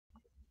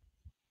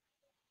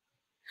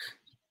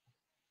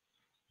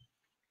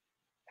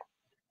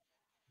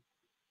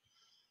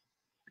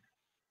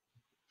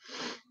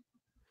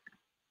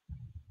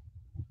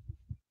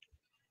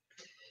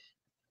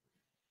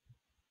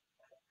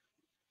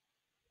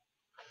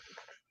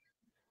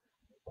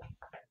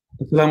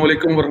Assalamu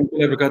alaikum wa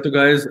rahmatullahi wa barakatuh,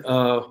 guys.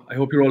 I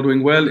hope you're all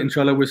doing well.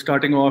 Inshallah, we're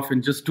starting off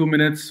in just 2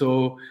 minutes,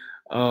 so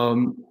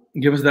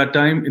give us that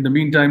time. In the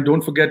meantime,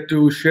 don't forget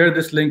to share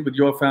this link with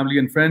your family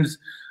and friends.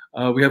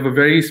 We have a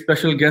very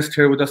special guest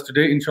here with us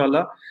today,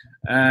 inshallah,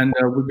 and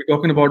we'll be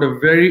talking about a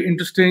very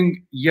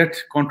interesting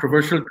yet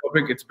controversial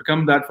topic. It's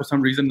become that for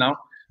some reason now.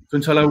 So,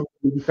 inshallah,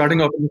 we'll be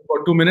starting off in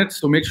for 2 minutes.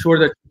 So, make sure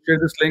that you share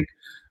this link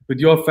with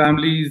your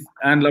families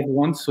and loved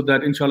ones so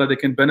that, inshallah, they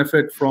can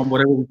benefit from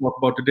whatever we talk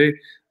about today.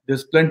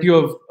 There's plenty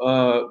of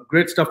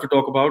great stuff to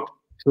talk about,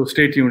 so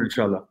stay tuned,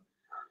 inshallah.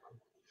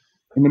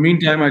 In the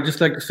meantime, I'd just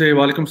like to say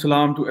walaikum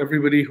salam to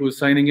everybody who is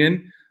signing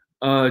in.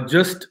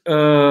 Just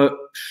a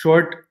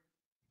short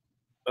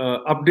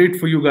update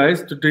for you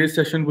guys. Today's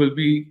session will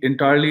be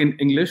entirely in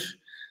English,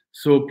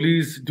 so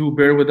please do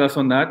bear with us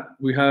on that.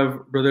 We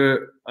have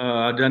Brother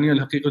Daniel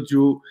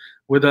Haqiqatju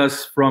with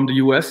us from the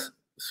US,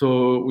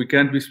 so we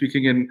can't be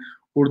speaking in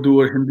Urdu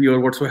or Hindi or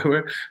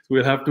whatsoever. So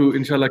we'll have to,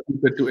 inshallah,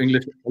 keep it to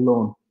English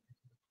alone.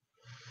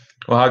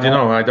 Well, how do you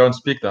know? I don't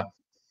speak that.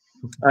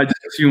 I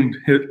just assumed.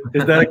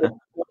 Is that a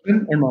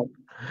question or not?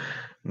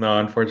 No,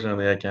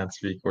 unfortunately, I can't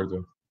speak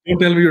Urdu. Don't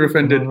tell me you're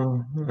offended.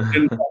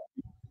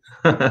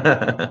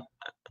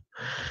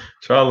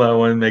 Inshallah, I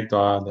want to make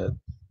dua that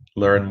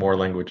learn more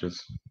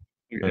languages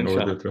in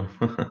Urdu too.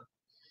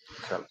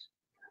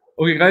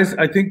 Okay, guys,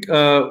 I think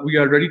we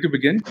are ready to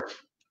begin.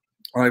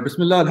 All right,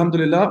 Bismillah,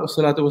 Alhamdulillah,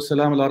 wassalatu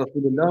wassalam ala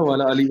Rasulillah wa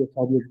ala alihi wa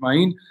sahbihi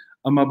ajma'in.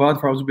 أما بعد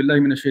فأعوذ بالله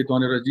من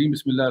الشيطان الرجيم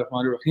بسم الله الرحمن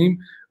الرحيم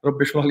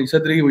رب اشرح لي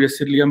صدري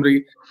ويسر لي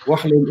أمري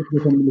واحلل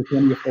عقدة من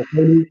لساني يفقهوا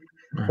قولي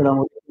السلام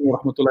عليكم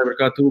ورحمة الله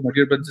وبركاته. My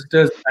dear brothers and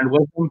sisters, and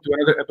welcome to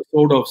another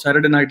episode of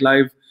Saturday Night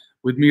Live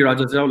with me,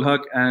 Raja Ziaul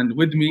Haq, and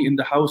with me in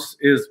the house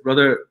is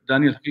Brother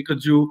Daniel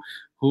Haqiqatju,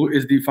 who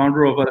is the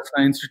founder of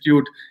Al-Asna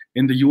Institute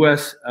in the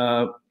US.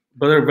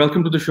 Brother,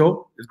 welcome to the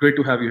show. It's great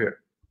to have you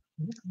here.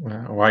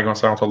 Walaikum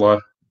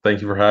salam.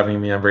 Thank you for having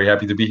me. I'm very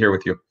happy to be here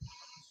with you.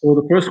 So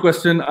the first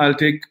question I'll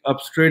take up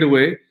straight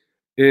away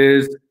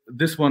is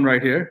this one right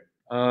here.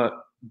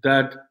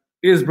 That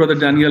is Brother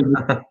Daniel.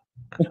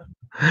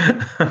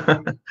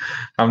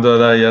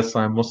 Alhamdulillah, yes,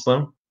 I'm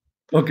Muslim.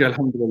 Okay,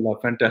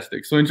 Alhamdulillah,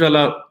 fantastic. So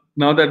inshallah,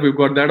 now that we've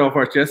got that off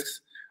our chests,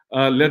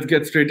 let's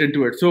get straight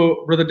into it.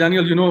 So Brother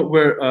Daniel, you know,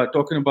 we're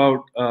talking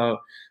about,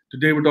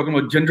 today we're talking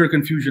about gender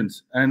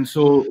confusions. And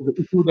so the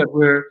issue that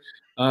we're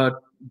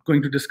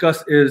going to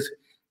discuss is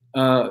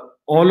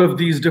all of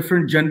these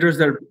different genders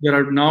that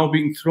are now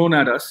being thrown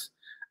at us,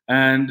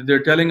 and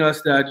they're telling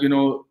us that, you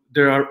know,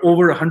 there are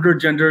over 100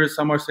 genders.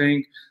 Some are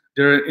saying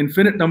there are an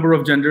infinite number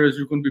of genders.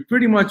 You can be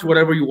pretty much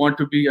whatever you want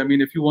to be. I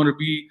mean, if you want to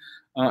be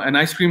an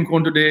ice cream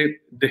cone today,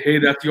 hey,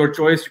 that's your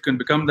choice. You can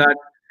become that,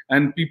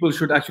 and people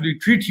should actually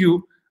treat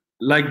you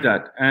like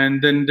that.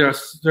 And then there are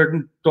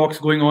certain talks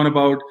going on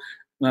about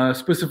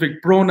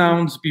specific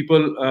pronouns.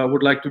 People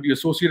would like to be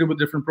associated with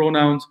different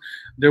pronouns.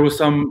 There was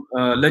some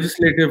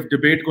legislative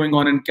debate going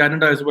on in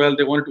Canada as well.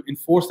 They wanted to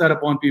enforce that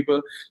upon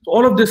people. So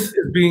all of this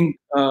is being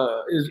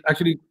is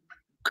actually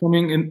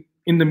coming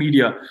in the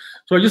media.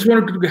 So I just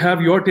wanted to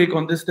have your take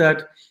on this,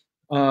 that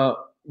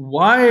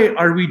why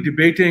are we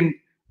debating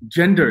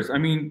genders? I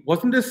mean,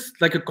 wasn't this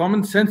like a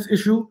common sense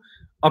issue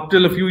up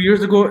till a few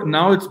years ago?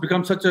 Now it's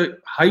become such a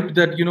hype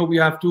that, you know, we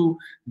have to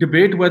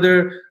debate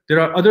whether there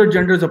are other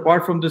genders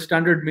apart from the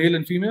standard male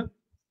and female.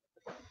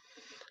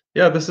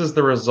 Yeah, this is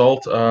the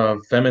result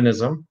of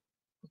feminism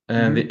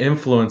and the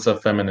influence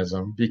of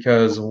feminism,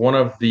 because one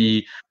of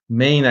the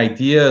main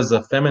ideas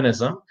of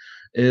feminism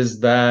is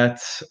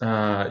that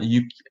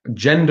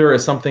gender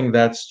is something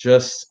that's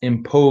just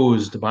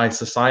imposed by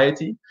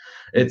society.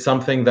 It's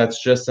something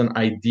that's just an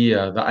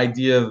idea. The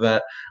idea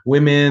that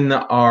women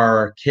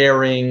are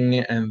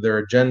caring and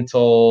they're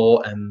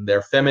gentle and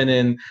they're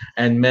feminine,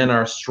 and men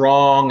are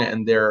strong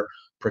and they're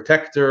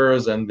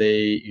protectors and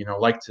they, you know,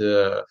 like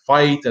to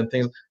fight and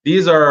things.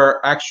 These are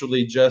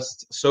actually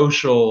just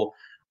social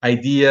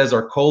ideas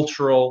or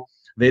cultural.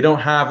 They don't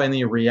have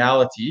any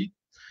reality.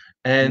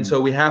 And so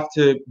we have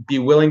to be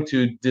willing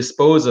to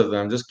dispose of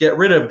them. Just get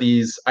rid of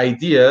these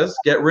ideas,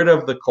 get rid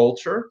of the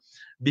culture,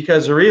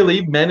 because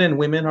really men and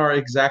women are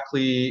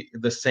exactly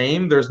the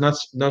same. There's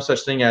no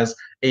such thing as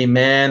a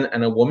man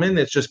and a woman.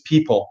 It's just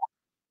people,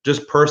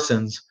 just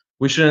persons.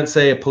 We shouldn't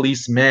say a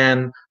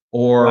policeman,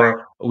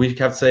 or we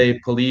have to say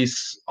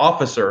police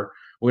officer.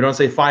 We don't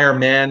say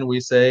fireman, we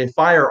say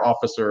fire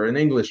officer in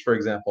English, for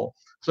example.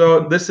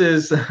 So this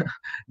is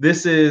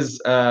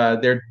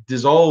they're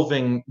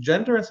dissolving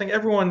gender and saying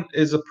everyone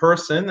is a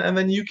person, and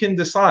then you can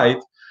decide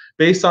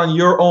based on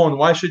your own.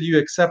 Why should you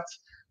accept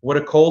what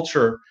a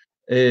culture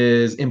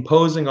is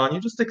imposing on you?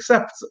 Just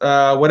accept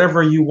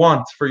whatever you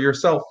want for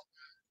yourself.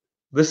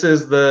 This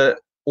is the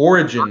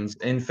origins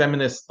in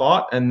feminist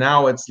thought, and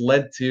now it's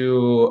led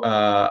to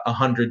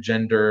 100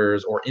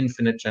 genders or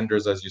infinite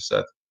genders, as you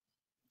said.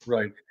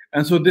 Right.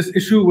 And so this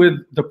issue with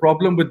the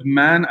problem with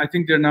man, I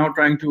think they're now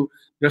trying to,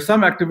 there are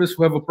some activists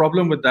who have a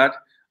problem with that.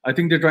 I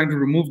think they're trying to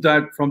remove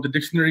that from the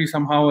dictionary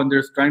somehow, and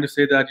they're trying to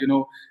say that, you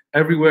know,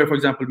 everywhere, for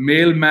example,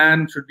 male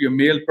man should be a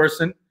male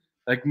person,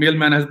 like male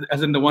man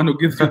as in the one who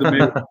gives you the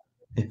mail.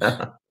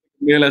 Yeah.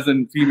 Male as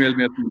in female,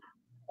 male, female.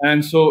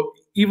 And so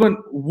even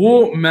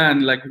wo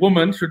man, like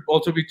woman, should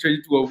also be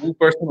changed to a woo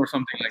person or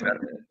something like that.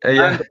 And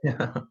Yeah.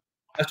 Yeah.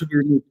 has to be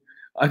removed.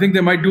 I think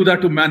they might do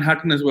that to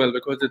Manhattan as well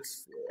because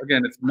it's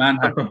again it's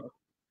Manhattan.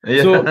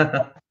 So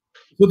Yeah.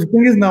 so the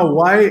thing is now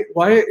why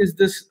is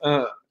this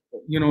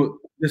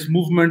this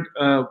movement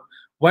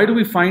why do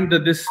we find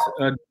that this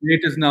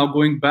debate is now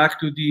going back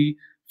to the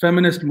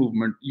feminist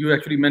movement? You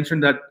actually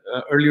mentioned that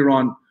earlier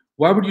on.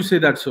 Why would you say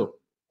that so?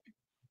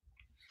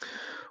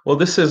 Well,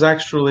 this is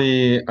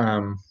actually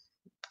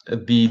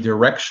the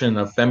direction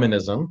of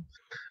feminism.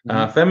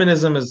 Hmm.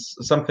 Feminism is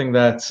something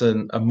that's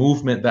a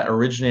movement that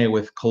originated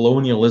with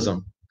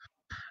colonialism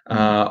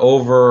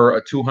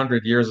over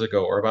 200 years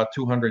ago, or about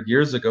 200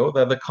 years ago,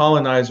 that the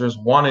colonizers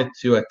wanted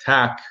to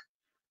attack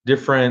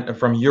different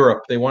from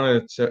Europe. They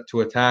wanted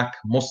to attack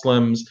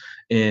Muslims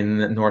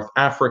in North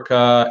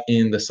Africa,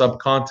 in the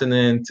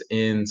subcontinent,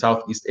 in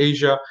Southeast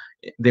Asia.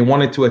 They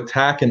wanted to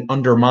attack and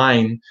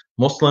undermine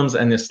Muslims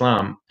and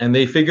Islam. And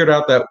they figured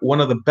out that one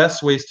of the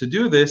best ways to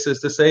do this is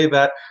to say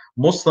that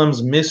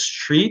Muslims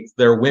mistreat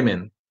their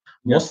women.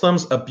 Yeah.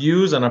 Muslims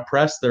abuse and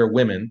oppress their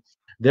women.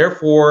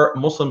 Therefore,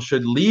 Muslims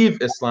should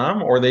leave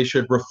Islam, or they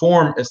should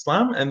reform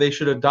Islam, and they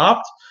should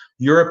adopt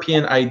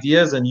European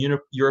ideas and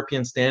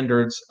European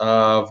standards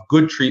of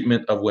good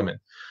treatment of women.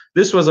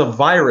 This was a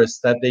virus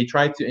that they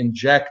tried to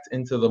inject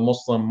into the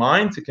Muslim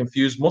mind to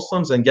confuse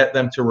Muslims and get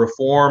them to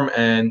reform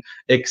and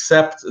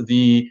accept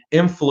the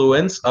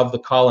influence of the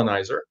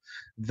colonizer.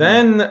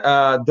 Then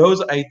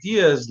those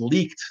ideas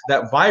leaked,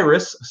 that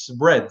virus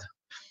spread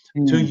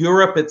to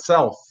Europe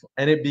itself,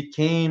 and it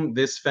became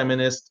this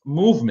feminist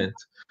movement.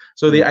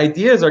 So the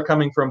ideas are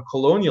coming from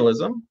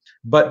colonialism,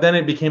 but then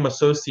it became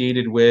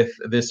associated with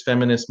this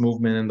feminist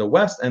movement in the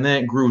West, and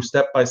then it grew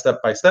step by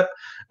step by step.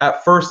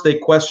 At first, they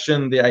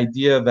questioned the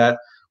idea that,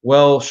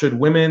 well, should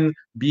women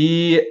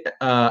be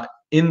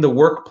in the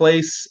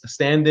workplace,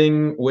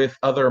 standing with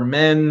other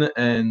men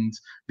and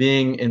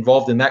being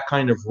involved in that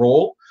kind of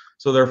role?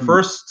 So their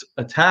first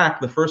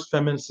attack, the first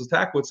feminist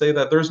attack, would say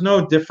that there's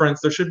no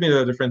difference, there should be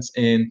no difference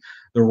in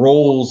the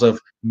roles of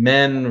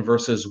men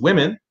versus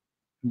women.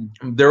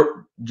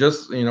 They're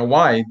just,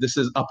 why? This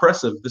is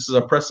oppressive. This is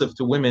oppressive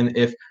to women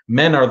if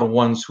men are the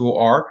ones who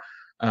are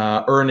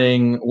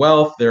earning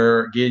wealth,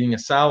 they're gaining a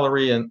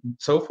salary and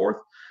so forth.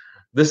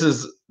 This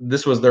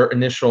was their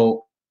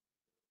initial,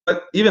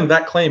 but even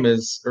that claim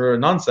is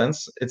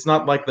nonsense. It's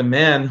not like the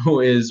man who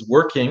is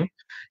working,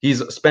 he's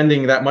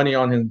spending that money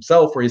on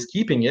himself or he's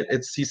keeping it.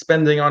 He's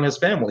spending on his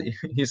family.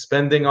 He's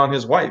spending on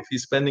his wife.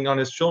 He's spending on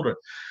his children.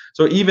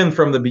 So even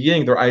from the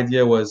beginning, their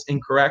idea was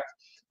incorrect.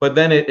 But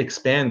then it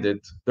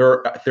expanded.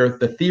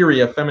 The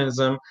theory of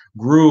feminism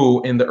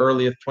grew in the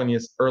early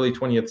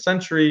 20th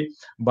century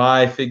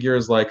by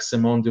figures like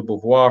Simone de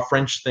Beauvoir,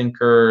 French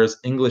thinkers,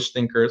 English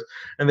thinkers,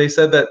 and they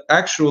said that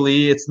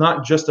actually it's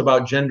not just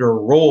about gender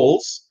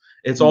roles,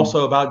 it's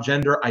also about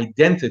gender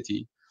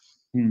identity.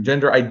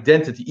 Gender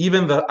identity,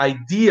 even the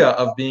idea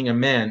of being a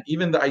man,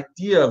 even the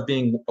idea of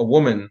being a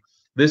woman,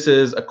 this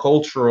is a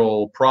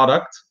cultural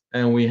product,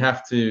 and we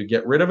have to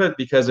get rid of it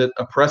because it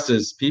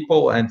oppresses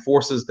people and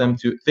forces them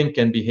to think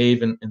and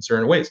behave in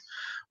certain ways.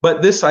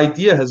 But this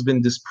idea has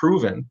been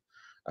disproven.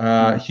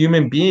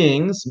 Human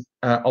beings,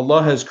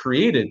 Allah has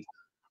created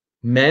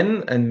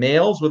men and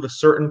males with a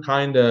certain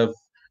kind of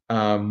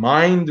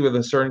mind, with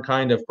a certain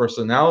kind of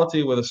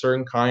personality, with a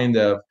certain kind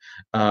of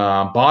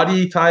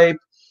body type.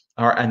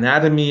 Our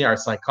anatomy, our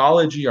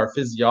psychology, our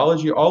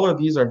physiology, all of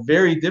these are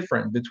very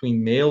different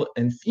between male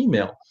and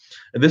female.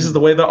 And this is the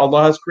way that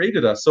Allah has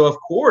created us. So, of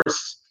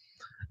course,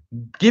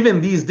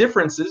 given these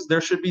differences,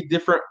 there should be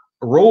different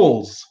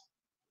roles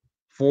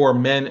for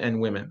men and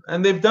women.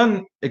 And they've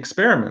done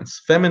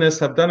experiments. Feminists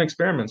have done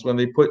experiments when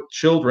they put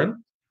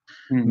children,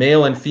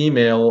 male and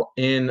female,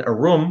 in a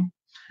room,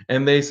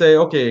 and they say,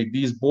 okay,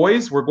 these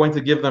boys, we're going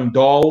to give them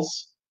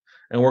dolls,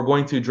 and we're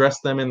going to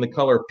dress them in the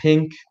color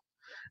pink.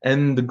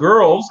 And the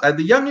girls, at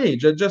the young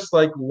age, at just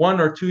like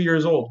 1 or 2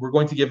 years old, we're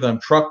going to give them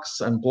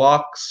trucks and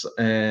blocks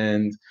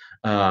and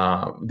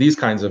these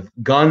kinds of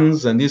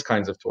guns and these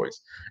kinds of toys.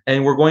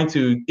 And we're going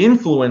to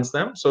influence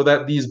them so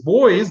that these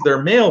boys,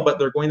 they're male, but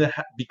they're going to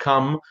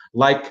become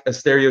like a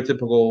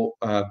stereotypical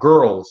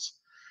girls,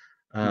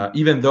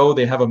 even though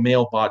they have a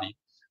male body.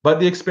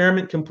 But the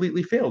experiment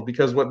completely failed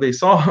because what they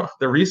saw,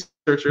 the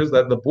researchers,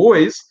 that the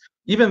boys,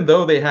 even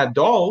though they had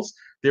dolls,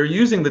 they're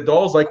using the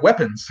dolls like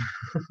weapons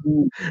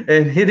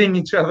and hitting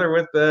each other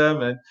with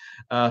them and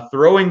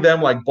throwing them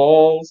like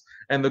balls.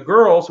 And the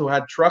girls who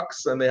had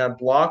trucks and they had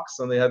blocks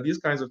and they had these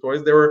kinds of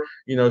toys, they were,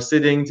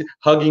 sitting,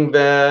 hugging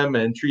them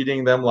and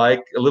treating them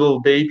like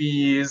little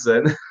babies.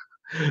 And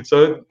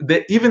so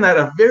even at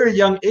a very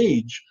young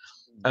age,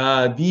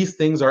 these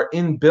things are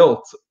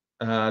inbuilt.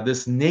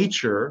 This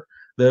nature,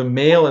 the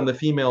male and the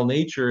female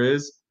nature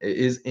is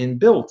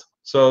inbuilt.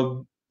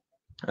 So,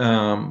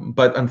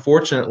 but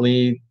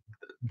unfortunately,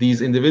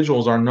 these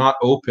individuals are not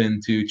open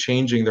to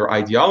changing their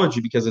ideology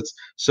because it's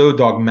so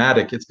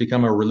dogmatic. It's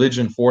become a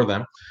religion for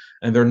them,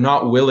 and they're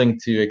not willing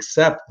to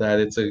accept that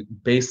it's a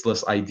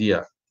baseless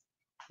idea.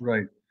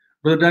 Right.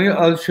 Brother Daniel,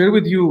 I'll share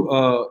with you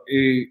a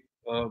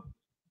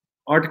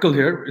article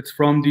here. It's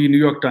from the New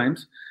York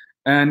Times,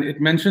 and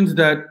it mentions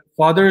that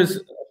fathers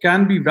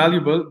can be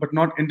valuable but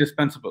not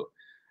indispensable.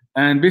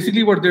 And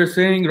basically, what they're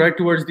saying right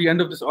towards the end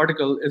of this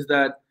article is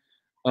that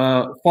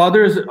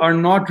fathers are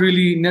not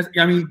really.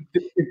 I mean,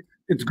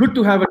 it's good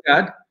to have a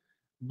dad,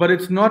 but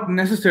it's not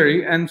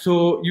necessary. And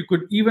so you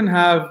could even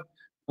have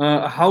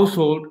a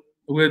household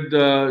with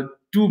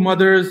two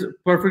mothers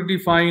perfectly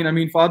fine. I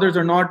mean, fathers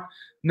are not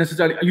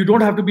necessarily. You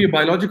don't have to be a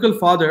biological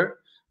father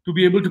to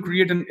be able to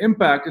create an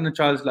impact in a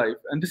child's life.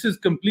 And this is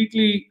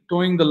completely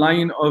towing the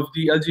line of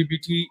the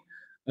LGBT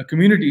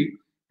community,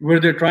 where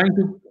they're trying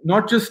to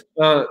not just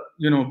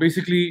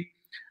basically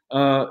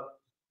uh,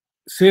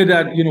 say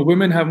that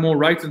women have more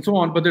rights and so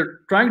on, but they're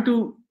trying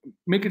to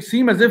make it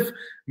seem as if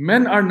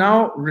men are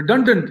now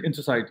redundant in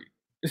society,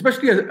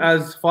 especially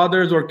as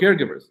fathers or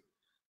caregivers.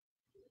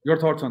 Your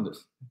thoughts on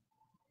this?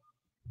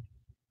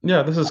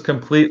 Yeah, this is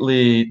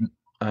completely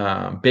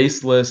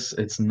baseless.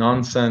 It's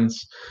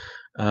nonsense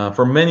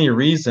for many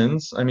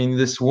reasons. I mean,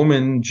 this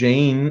woman,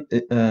 Jane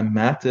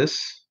Mattis,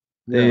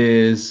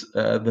 is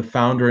the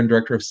founder and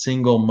director of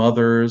Single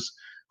Mothers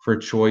for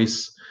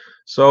Choice.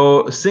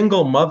 So,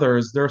 single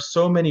mothers, there are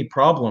so many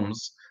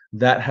problems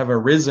that have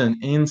arisen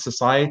in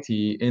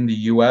society in the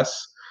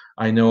US,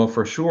 I know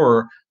for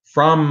sure,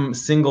 from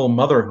single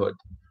motherhood,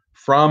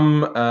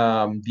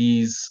 from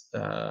these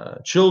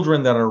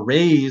children that are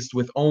raised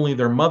with only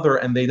their mother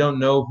and they don't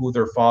know who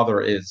their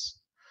father is.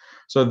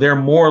 So they're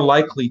more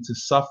likely to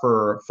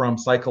suffer from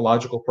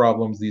psychological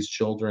problems, these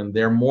children.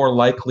 They're more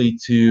likely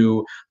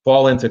to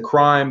fall into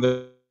crime,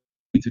 to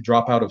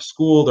drop out of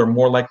school. They're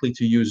more likely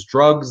to use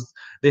drugs.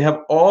 They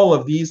have all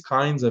of these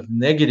kinds of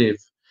negative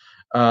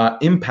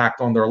impact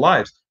on their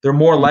lives. They're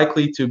more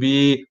likely to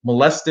be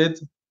molested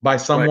by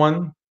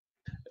someone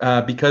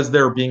because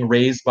they're being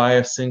raised by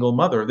a single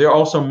mother. They're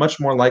also much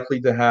more likely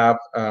to have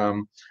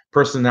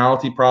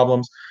personality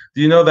problems.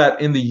 Do you know that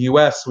in the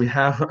US we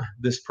have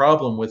this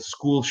problem with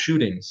school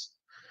shootings?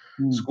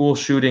 School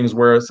shootings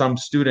where some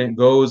student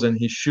goes and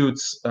he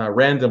shoots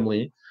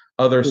randomly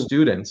other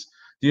students.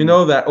 Do you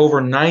know that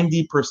over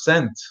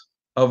 90%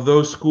 of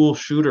those school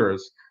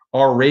shooters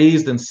are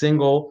raised in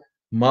single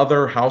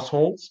mother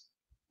households?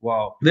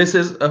 Wow. This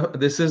is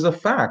a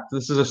fact.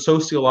 This is a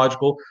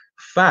sociological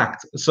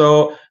fact.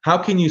 So how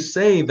can you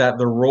say that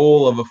the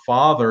role of a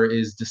father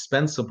is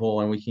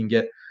dispensable and we can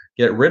get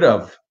rid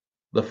of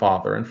the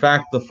father? In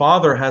fact, the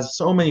father has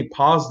so many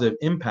positive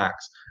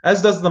impacts,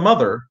 as does the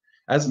mother,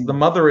 as the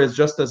mother is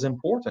just as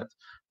important.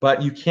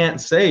 But you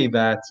can't say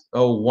that,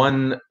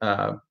 one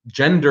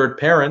gendered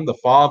parent, the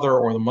father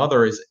or the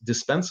mother, is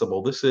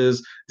dispensable. This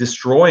is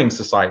destroying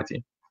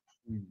society.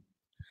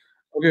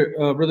 Okay,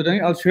 Brother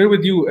Danny, I'll share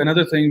with you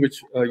another thing which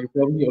you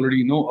probably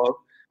already know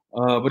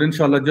of, but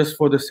inshallah, just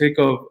for the sake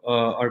of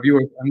our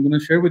viewers, I'm going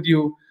to share with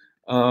you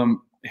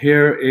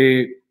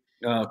here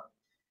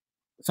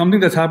something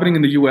that's happening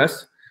in the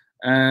US,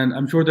 and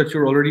I'm sure that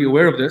you're already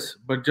aware of this,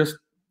 but just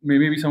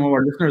maybe some of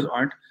our listeners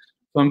aren't.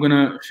 So I'm going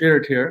to share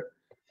it here.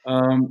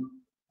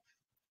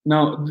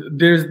 Now,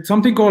 there's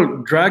something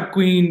called drag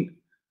queen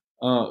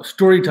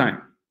story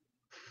time.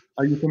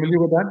 Are you familiar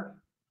with that?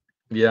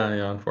 Yeah,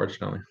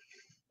 unfortunately.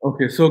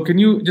 Okay, so can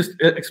you just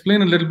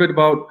explain a little bit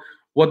about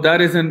what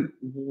that is and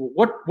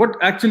what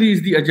actually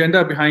is the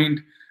agenda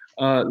behind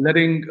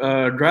letting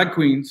drag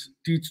queens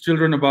teach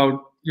children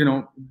about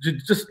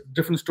just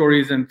different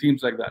stories and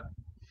themes like that?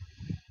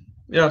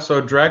 Yeah,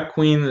 so drag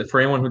queen, for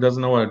anyone who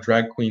doesn't know what a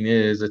drag queen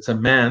is, it's a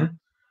man,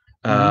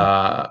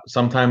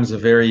 sometimes a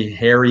very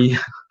hairy,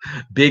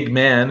 big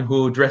man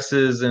who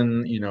dresses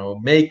in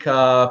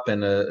makeup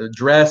and a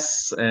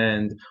dress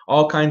and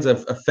all kinds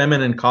of a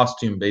feminine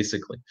costume,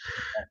 basically.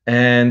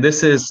 And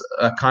this is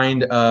a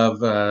kind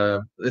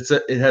of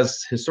it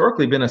has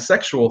historically been a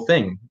sexual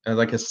thing,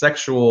 like a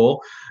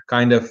sexual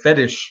kind of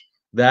fetish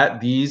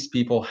that these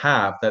people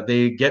have, that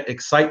they get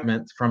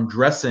excitement from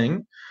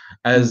dressing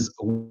as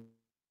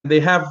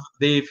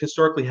they've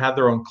historically had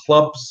their own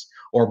clubs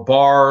or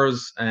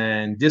bars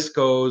and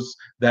discos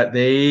that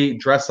they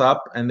dress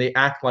up and they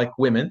act like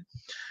women.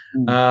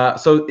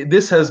 So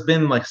this has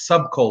been like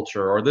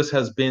subculture, or this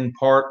has been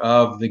part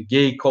of the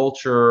gay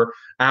culture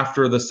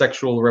after the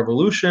sexual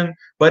revolution,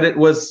 but it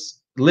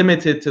was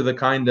limited to the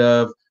kind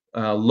of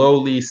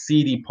lowly,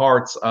 seedy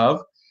parts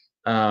of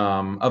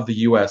the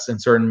U.S. in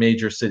certain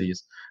major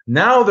cities.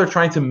 Now they're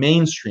trying to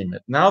mainstream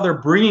it. Now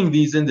they're bringing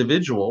these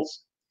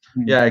individuals.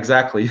 Yeah,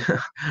 exactly.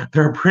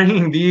 They're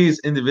bringing these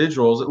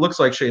individuals, it looks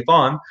like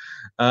Shaitan,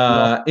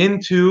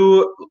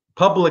 into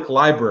public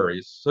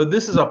libraries. So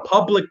this is a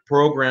public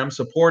program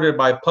supported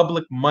by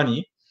public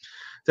money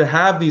to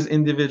have these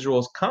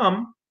individuals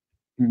come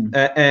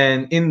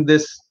and in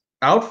this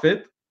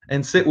outfit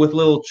and sit with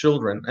little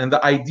children. And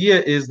the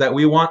idea is that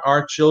we want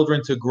our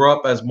children to grow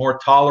up as more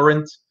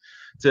tolerant,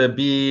 to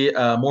be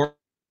more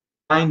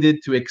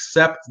minded, to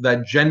accept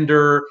that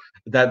gender,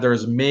 that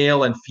there's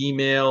male and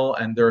female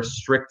and there are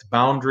strict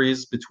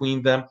boundaries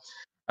between them.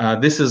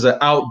 this is an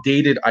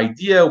outdated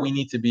idea. We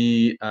need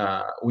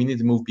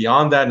to move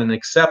beyond that and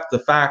accept the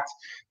fact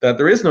that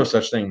there is no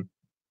such thing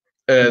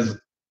as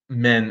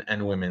men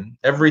and women.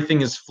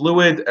 Everything is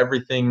fluid.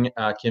 Everything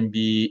can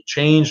be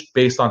changed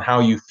based on how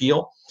you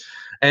feel.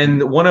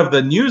 And one of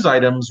the news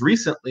items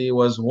recently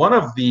was one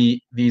of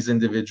these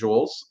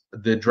individuals,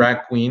 the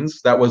drag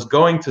queens, that was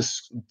going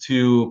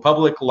to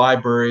public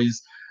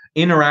libraries,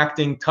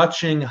 interacting,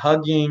 touching,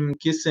 hugging,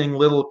 kissing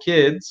little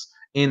kids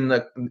in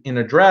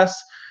a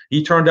dress.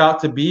 He turned out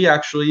to be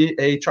actually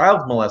a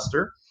child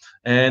molester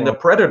and a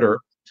predator.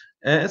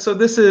 And so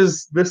this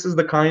is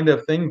the kind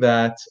of thing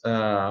that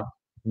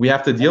we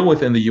have to deal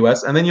with in the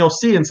U.S. And then you'll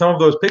see in some of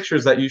those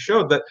pictures that you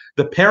showed that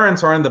the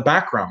parents are in the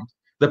background.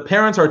 The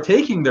parents are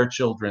taking their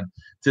children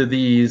to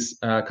these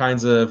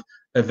kinds of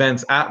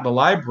events at the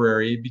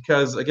library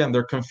because, again,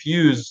 they're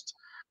confused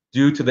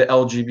due to the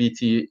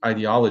LGBT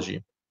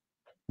ideology.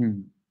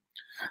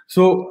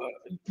 So,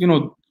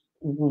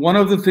 one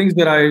of the things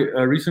that I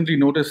recently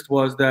noticed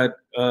was that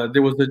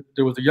there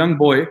was a young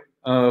boy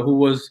who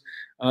was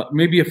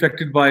maybe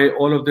affected by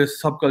all of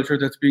this subculture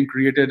that's being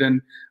created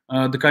and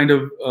the kind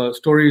of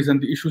stories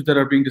and the issues that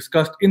are being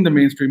discussed in the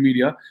mainstream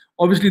media.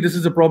 Obviously, this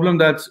is a problem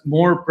that's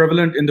more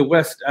prevalent in the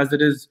West as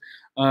it is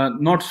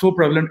not so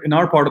prevalent in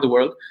our part of the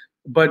world.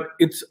 But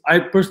I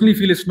personally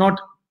feel it's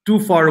not too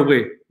far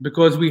away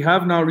because we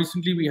had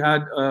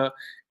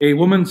a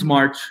women's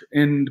march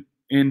in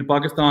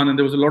Pakistan, and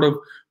there was a lot of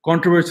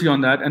controversy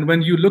on that. And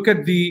when you look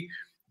at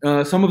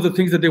some of the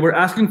things that they were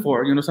asking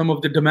for, some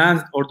of the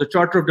demands or the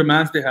charter of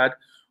demands they had,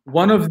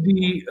 one of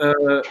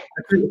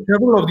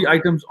several of the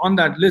items on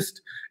that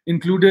list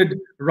included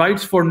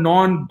rights for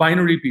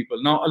non-binary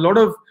people. Now, a lot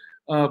of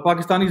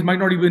Pakistanis might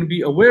not even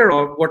be aware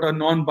of what a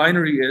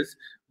non-binary is,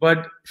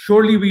 but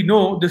surely we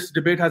know this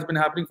debate has been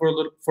happening for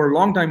a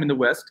long time in the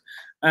West,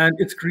 and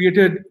it's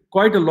created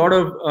quite a lot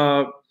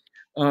of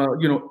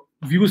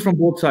views from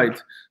both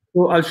sides.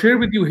 So I'll share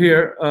with you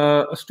here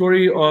a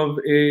story of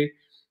a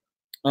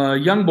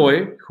young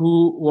boy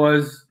who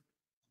was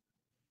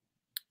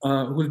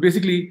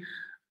basically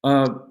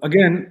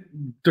again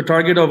the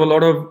target of a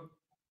lot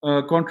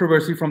of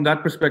controversy from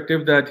that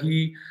perspective, that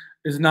he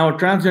is now a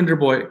transgender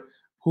boy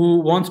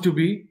who wants to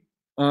be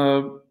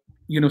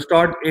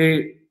start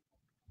a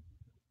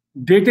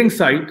dating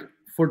site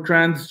for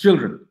trans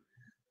children.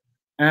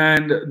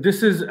 And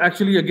this is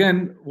actually,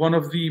 again, one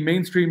of the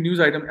mainstream news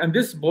items. And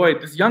this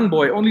young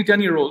boy, only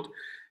 10-year-old,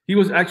 he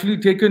was actually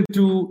taken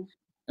to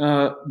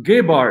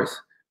gay bars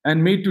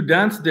and made to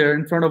dance there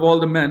in front of all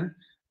the men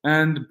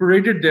and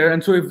paraded there.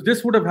 And so if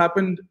this would have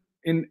happened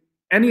in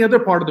any other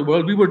part of the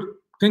world, we would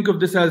think of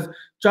this as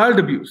child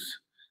abuse.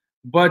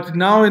 But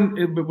now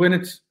when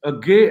it's a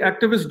gay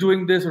activist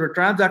doing this or a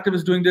trans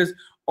activist doing this,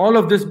 all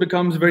of this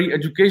becomes very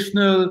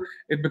educational.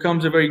 It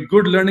becomes a very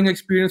good learning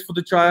experience for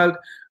the child.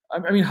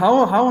 I mean, how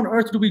on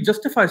earth do we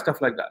justify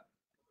stuff like that?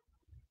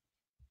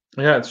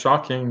 Yeah, it's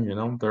shocking,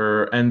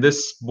 and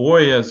this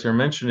boy, as you're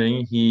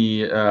mentioning,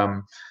 he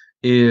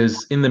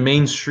is in the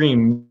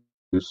mainstream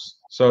news.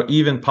 So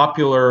even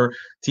popular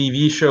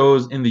TV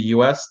shows in the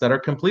US that are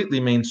completely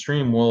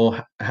mainstream will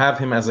have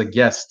him as a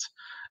guest,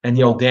 and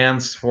he'll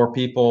dance for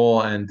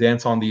people and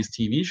dance on these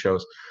TV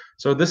shows.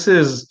 So this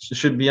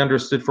should be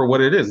understood for what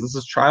it is. This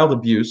is child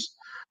abuse.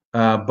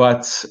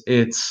 But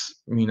it's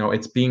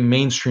being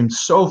mainstreamed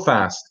so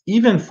fast.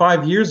 Even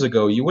 5 years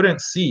ago, you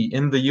wouldn't see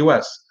in the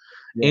U.S.,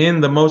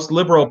 in the most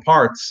liberal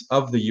parts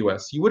of the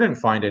U.S., you wouldn't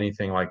find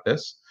anything like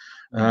this.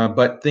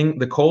 But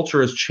the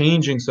culture is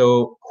changing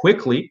so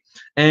quickly,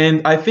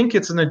 and I think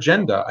it's an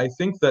agenda. I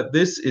think that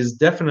this is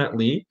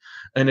definitely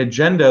an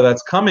agenda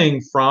that's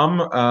coming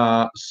from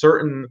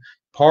certain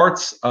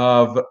parts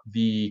of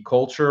the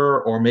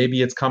culture, or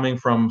maybe it's coming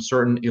from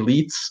certain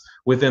elites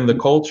within the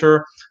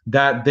culture,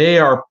 that they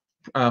are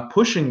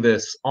pushing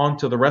this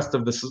onto the rest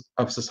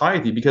of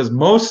society, because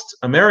most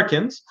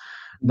Americans,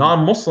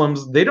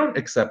 non-Muslims, they don't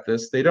accept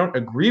this. They don't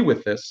agree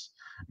with this.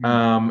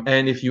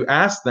 And if you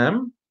ask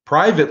them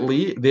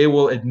privately, they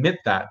will admit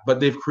that. But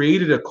they've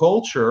created a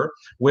culture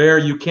where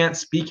you can't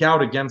speak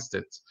out against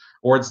it,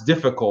 or it's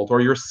difficult,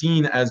 or you're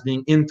seen as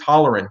being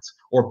intolerant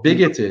or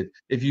bigoted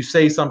if you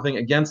say something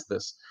against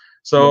this.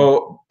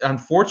 So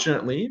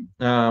unfortunately,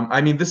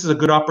 this is a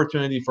good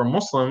opportunity for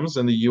Muslims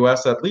in the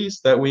US, at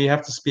least, that we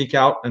have to speak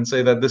out and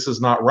say that this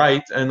is not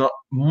right. And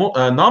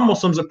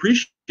non-Muslims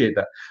appreciate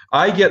that.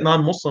 I get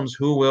non-Muslims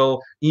who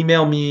will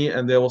email me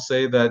and they will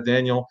say that,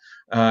 Daniel,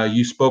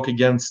 you spoke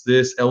against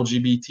this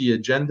LGBT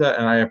agenda,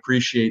 and I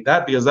appreciate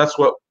that, because that's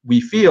what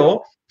we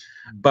feel.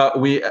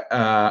 But we,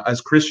 as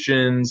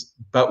Christians,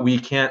 we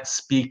can't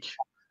speak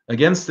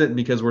against it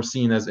because we're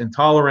seen as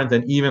intolerant,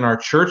 and even our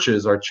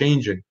churches are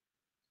changing.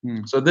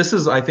 So this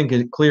is, I think,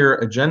 a clear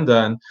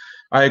agenda, and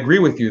I agree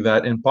with you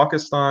that in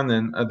Pakistan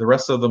and the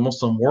rest of the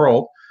Muslim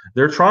world,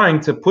 they're trying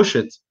to push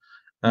it.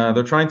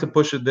 They're trying to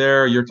push it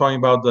there. You're talking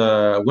about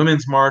the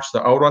Women's March,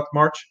 the Aurat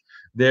March.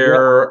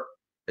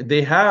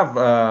 They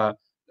have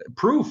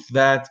proof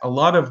that a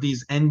lot of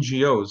these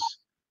NGOs,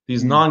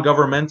 these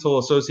non-governmental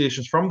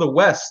associations from the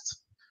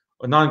West,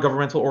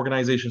 non-governmental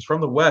organizations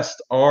from the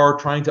West are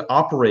trying to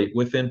operate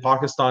within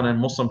Pakistan and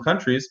Muslim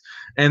countries,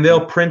 and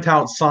they'll print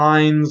out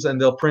signs and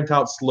they'll print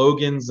out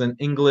slogans in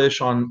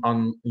English on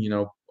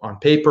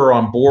paper,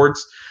 on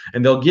boards,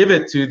 and they'll give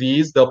it to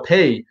they'll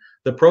pay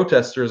the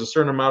protesters a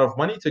certain amount of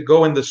money to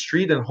go in the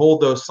street and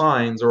hold those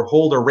signs or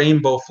hold a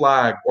rainbow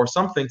flag or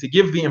something to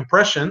give the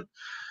impression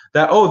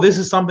that, oh, this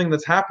is something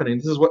that's happening.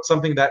 This is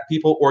something that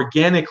people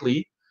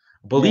organically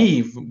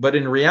believe. But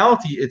in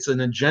reality, it's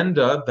an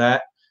agenda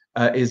that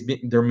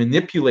they're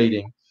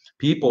manipulating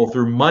people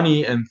through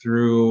money and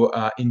through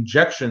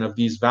injection of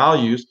these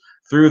values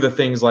through the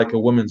things like a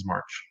women's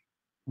march.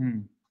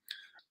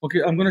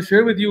 Okay, I'm going to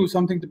share with you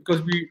something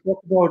because we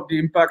talked about the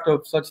impact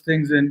of such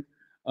things in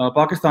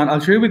Pakistan. I'll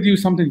share with you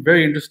something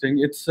very interesting.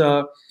 It's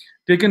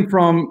taken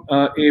from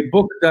a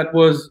book that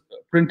was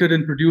printed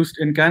and produced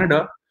in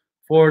Canada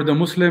for the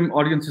Muslim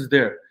audiences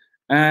there.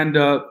 And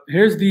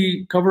here's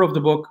the cover of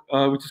the book,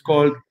 which is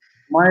called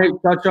My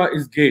Chacha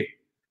is Gay.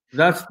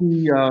 That's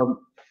the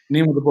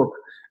name of the book.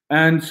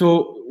 And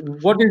so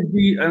what is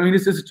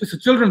it's a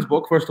children's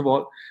book, first of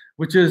all,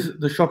 which is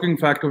the shocking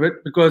fact of it,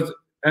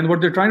 and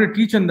what they're trying to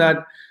teach in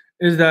that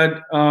is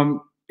that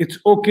it's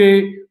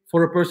okay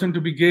for a person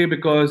to be gay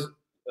because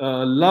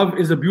love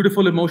is a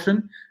beautiful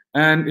emotion.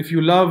 And if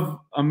you love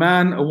a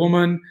man, a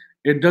woman,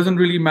 it doesn't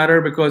really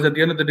matter because at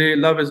the end of the day,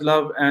 love is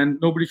love and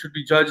nobody should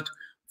be judged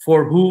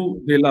for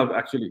who they love,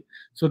 actually.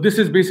 So this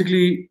is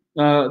basically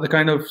the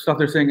kind of stuff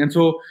they're saying. And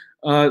so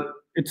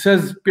it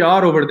says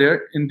pyar over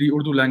there in the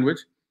Urdu language.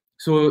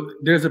 So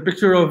there's a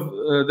picture of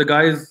the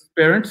guy's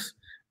parents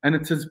and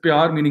it says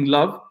pyar, meaning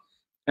love.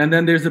 And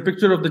then there's a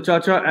picture of the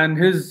chacha and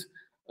his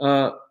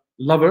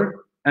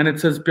lover, and it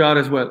says pyar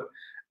as well.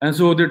 And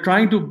so they're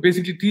trying to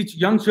basically teach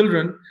young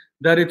children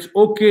that it's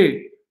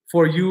okay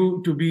for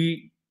you to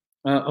be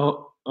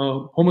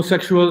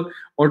homosexual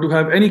or to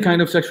have any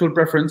kind of sexual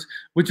preference,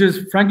 which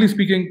is, frankly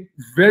speaking,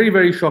 very,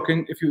 very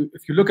shocking if you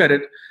look at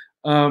it.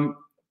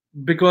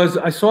 Because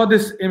I saw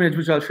this image,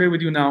 which I'll share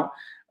with you now,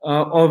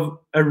 of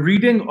a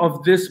reading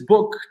of this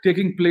book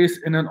taking place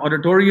in an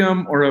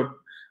auditorium or a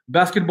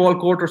basketball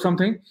court or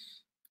something.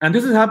 And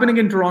this is happening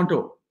in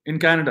Toronto, in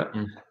Canada.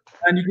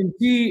 And you can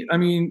see,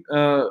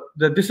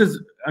 that this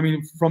is,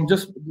 from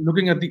just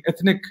looking at the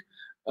ethnic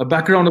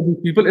background of these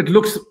people, it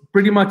looks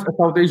pretty much a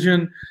South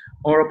Asian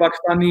or a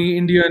Pakistani,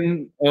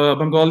 Indian,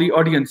 Bengali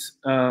audience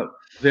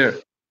there,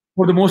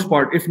 for the most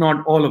part, if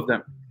not all of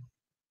them.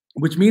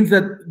 Which means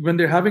that when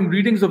they're having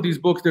readings of these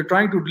books, they're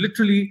trying to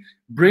literally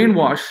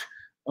brainwash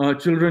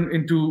children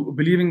into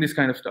believing this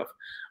kind of stuff.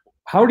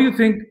 How do you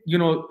think,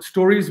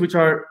 stories which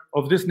are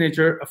of this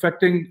nature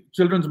affecting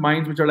children's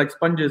minds, which are like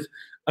sponges,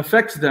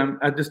 affects them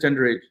at this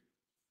tender age?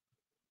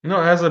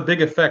 No, it has a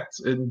big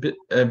effect in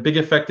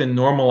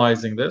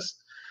normalizing this.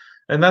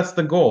 And that's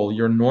the goal.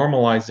 You're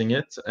normalizing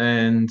it.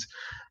 And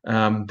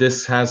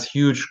this has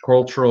huge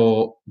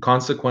cultural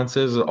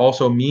consequences. It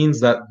also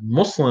means that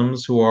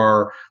Muslims who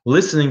are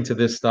listening to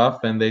this stuff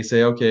and they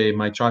say, okay,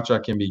 my chacha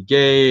can be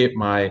gay,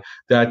 my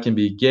dad can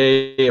be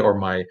gay, or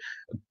my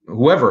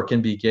whoever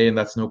can be gay, and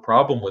that's no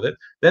problem with it,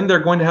 then they're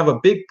going to have a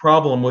big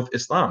problem with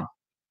Islam.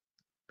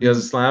 Because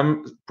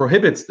Islam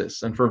prohibits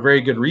this, and for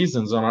very good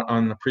reasons.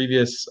 On the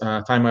previous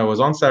time I was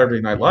on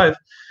Saturday Night Live,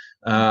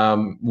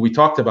 we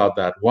talked about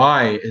that.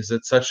 Why is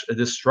it such a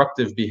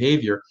destructive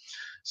behavior?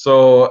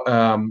 So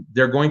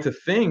they're going to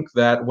think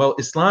that, well,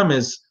 Islam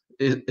is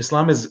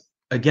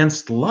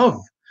against love.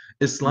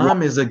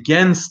 Islam is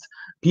against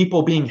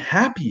people being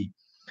happy.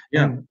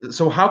 Yeah. And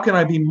so how can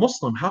I be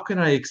Muslim? How can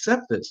I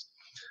accept this?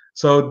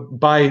 So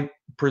by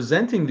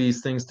presenting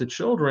these things to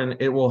children,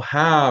 it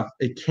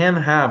can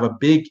have a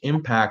big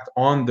impact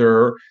on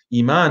their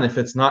iman if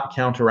it's not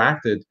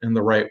counteracted in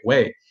the right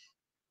way.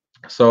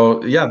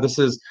 So yeah, this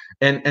is,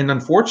 and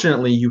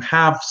unfortunately you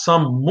have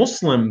some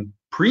Muslim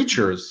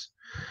preachers,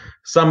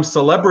 some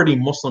celebrity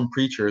Muslim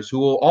preachers who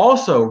will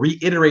also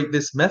reiterate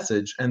this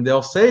message, and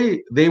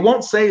they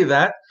won't say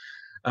that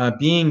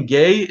being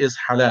gay is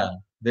halal.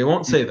 They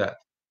won't say that.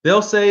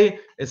 They'll say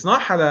it's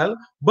not halal,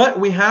 but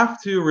we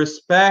have to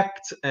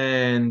respect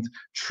and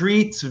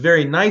treat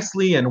very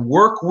nicely and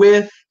work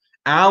with,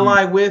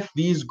 ally with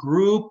these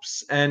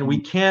groups, and we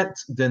can't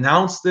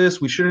denounce this.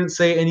 We shouldn't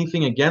say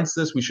anything against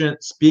this. We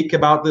shouldn't speak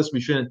about this.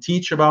 We shouldn't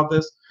teach about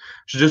this.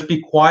 We should just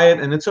be quiet,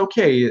 and it's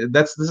okay.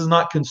 This is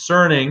not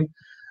concerning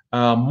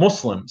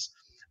Muslims.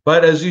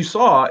 But as you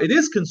saw, it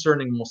is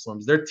concerning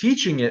Muslims. They're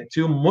teaching it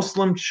to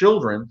Muslim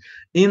children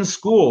in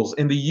schools.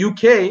 In the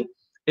UK,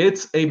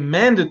 it's a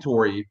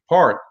mandatory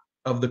part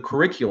of the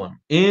curriculum.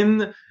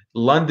 In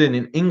London,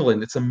 in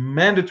England, it's a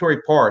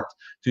mandatory part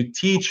to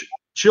teach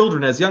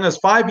children as young as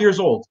 5 years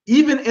old,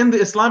 even in the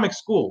Islamic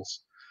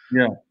schools.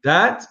 Yeah,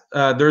 that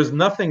there's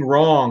nothing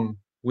wrong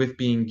with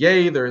being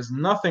gay. There is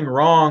nothing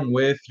wrong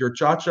with your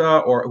chacha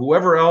or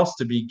whoever else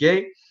to be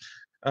gay.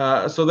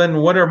 So then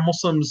what are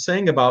Muslims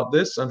saying about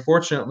this?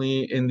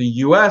 Unfortunately, in the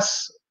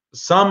US,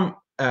 some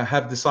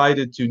have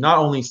decided to not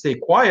only stay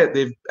quiet,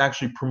 they've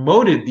actually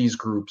promoted these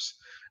groups,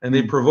 and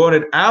they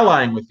promoted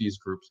allying with these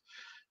groups.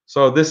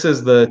 So this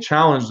is the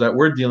challenge that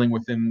we're dealing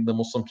with in the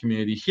Muslim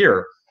community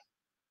here.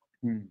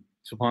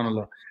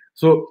 Subhanallah.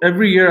 So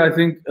every year, I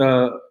think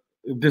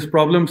this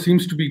problem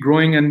seems to be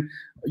growing, and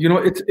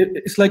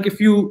it's like if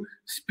you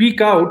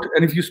speak out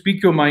and if you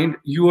speak your mind,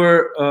 you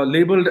are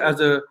labeled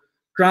as a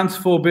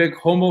transphobic,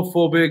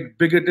 homophobic,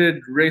 bigoted,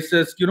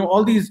 racist.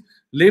 All these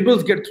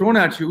labels get thrown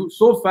at you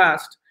so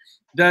fast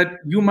that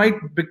you might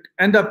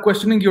end up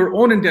questioning your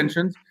own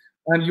intentions,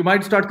 and you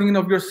might start thinking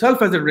of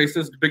yourself as a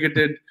racist,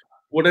 bigoted,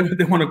 whatever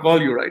they want to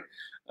call you, right?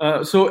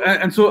 So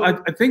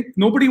I think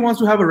nobody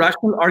wants to have a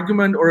rational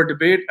argument or a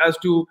debate as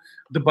to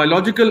the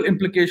biological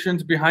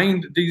implications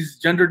behind these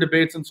gender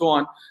debates and so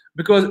on,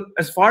 because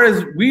as far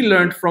as we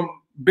learned from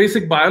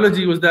basic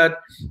biology was that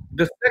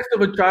the sex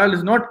of a child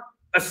is not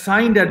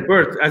assigned at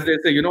birth, as they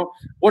say.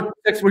 What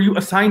sex were you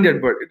assigned at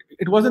birth?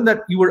 It wasn't that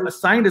you were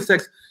assigned a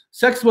sex.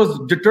 Sex was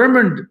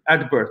determined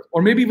at birth,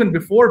 or maybe even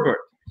before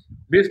birth,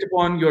 based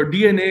upon your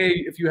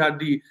DNA, if you had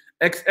the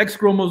XX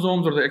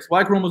chromosomes or the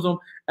XY chromosome,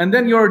 and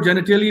then your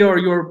genitalia or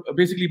your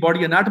basically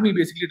body anatomy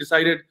basically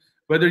decided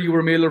whether you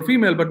were male or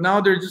female. But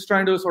now they're just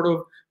trying to sort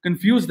of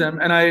confuse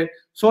them. And I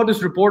saw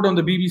this report on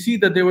the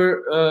BBC that they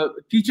were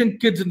teaching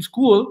kids in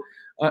school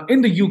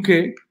in the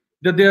UK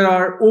that there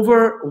are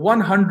over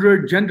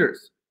 100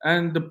 genders.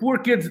 And the poor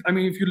kids, I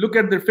mean, if you look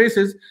at their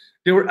faces,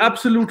 they were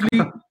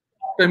absolutely,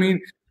 I mean,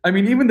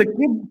 even the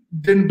kids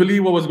didn't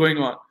believe what was going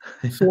on.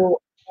 So,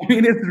 I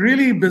mean, it's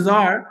really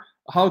bizarre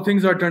how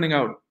things are turning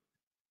out.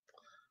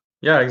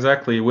 Yeah,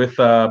 exactly. With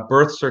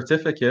birth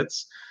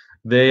certificates,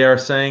 they are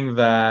saying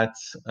that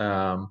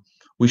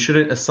we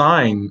shouldn't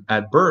assign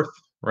at birth,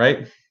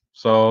 right?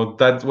 So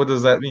what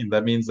does that mean?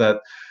 That means that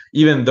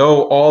even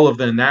though all of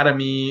the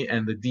anatomy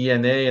and the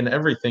DNA and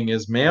everything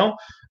is male,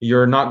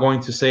 you're not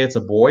going to say it's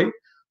a boy,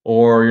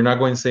 or you're not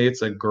going to say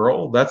it's a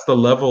girl. That's the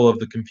level of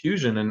the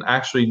confusion. And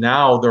actually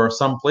now there are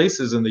some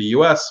places in the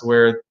US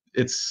where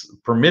it's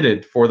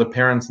permitted for the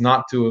parents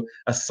not to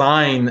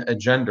assign a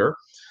gender.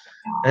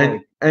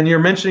 And you're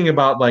mentioning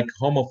about like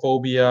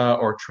homophobia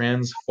or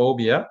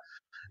transphobia.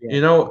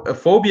 A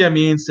phobia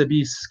means to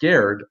be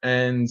scared,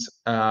 and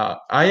I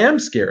am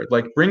scared.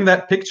 Like, bring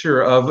that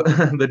picture of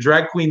the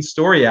drag queen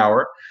story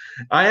hour.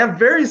 I am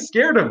very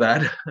scared of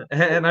that,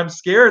 and I'm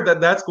scared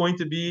that that's going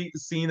to be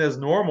seen as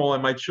normal,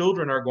 and my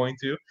children are going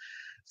to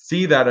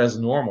see that as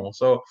normal.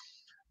 So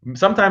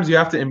sometimes you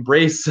have to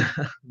embrace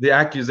the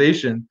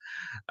accusation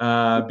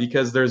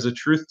because there's a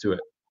truth to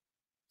it.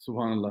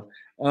 Subhanallah.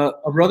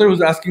 A brother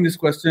was asking this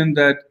question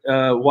that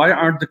why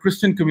aren't the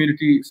Christian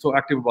community so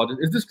active about it?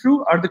 Is this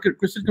true? Are the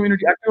Christian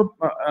community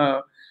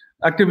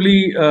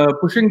actively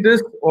pushing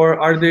this, or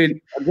are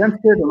they against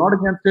it or not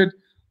against it?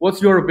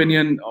 What's your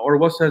opinion, or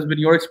what has been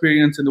your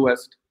experience in the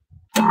West?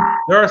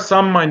 There are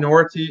some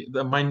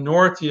the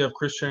minority of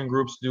Christian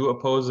groups do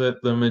oppose it.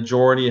 The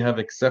majority have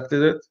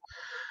accepted it.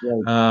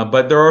 Right.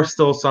 But there are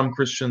still some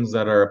Christians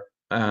that are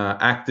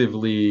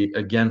actively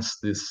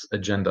against this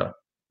agenda.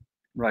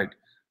 Right.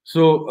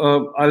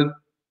 So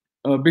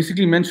I'll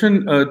basically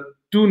mention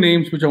two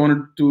names which I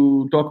wanted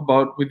to talk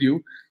about with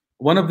you.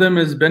 One of them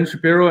is Ben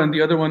Shapiro, and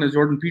the other one is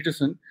Jordan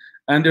Peterson.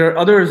 And there are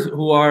others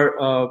who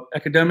are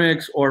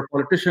academics or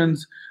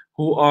politicians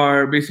who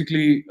are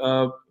basically,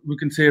 we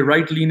can say,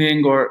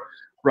 right-leaning or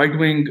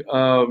right-wing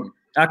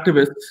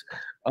activists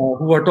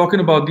who are talking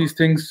about these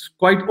things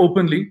quite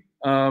openly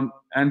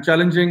and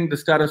challenging the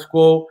status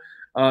quo,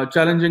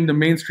 challenging the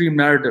mainstream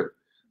narrative.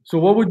 So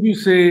what would you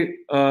say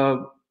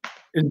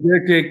is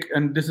their take?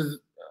 And this is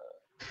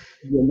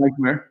your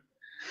nightmare.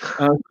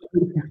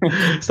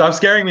 Stop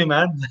scaring me,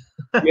 man.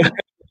 Yeah.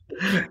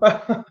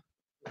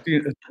 Okay,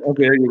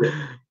 there you go.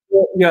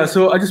 Yeah,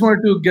 so I just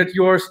wanted to get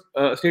your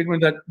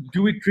statement that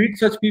do we treat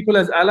such people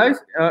as allies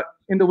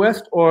in the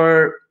West,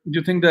 or do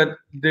you think that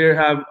they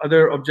have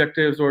other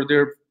objectives or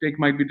their take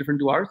might be different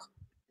to ours?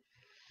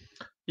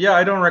 Yeah,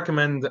 I don't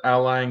recommend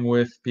allying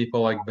with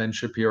people like Ben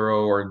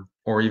Shapiro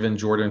or even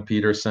Jordan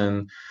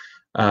Peterson.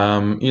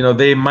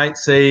 They might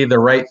say the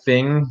right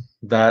thing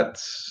that,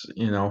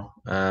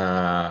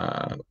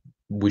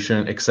 we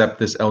shouldn't accept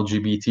this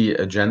LGBT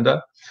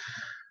agenda.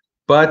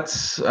 But,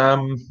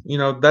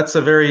 that's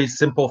a very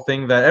simple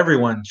thing that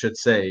everyone should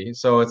say.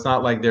 So it's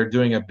not like they're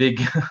doing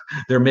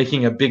they're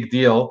making a big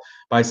deal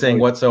by saying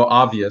what's so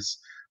obvious.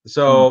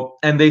 So,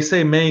 and they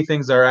say many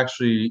things that are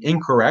actually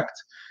incorrect,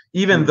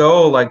 even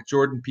though like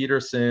Jordan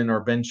Peterson or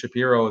Ben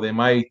Shapiro, they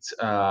might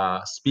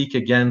speak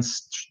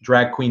against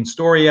Drag Queen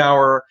Story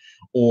Hour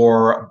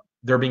or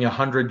there being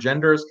 100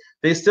 genders.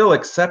 They still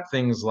accept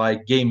things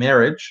like gay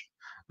marriage.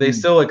 They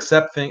still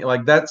accept things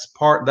like that's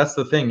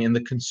the thing in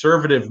the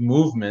conservative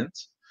movement,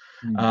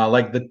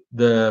 like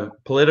the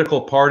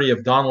political party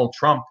of Donald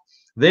Trump.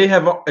 They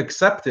have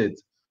accepted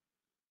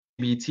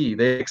LGBT.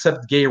 They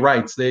accept gay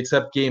rights. They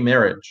accept gay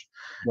marriage.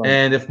 Right.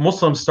 And if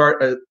Muslims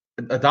start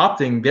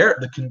adopting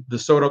the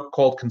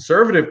so-called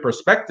conservative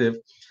perspective,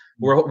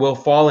 we'll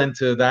fall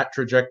into that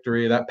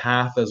trajectory, that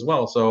path as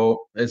well.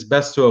 So it's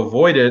best to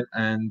avoid it.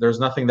 And there's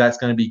nothing that's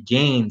going to be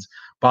gained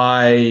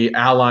by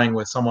allying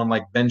with someone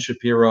like Ben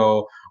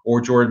Shapiro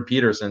or Jordan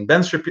Peterson.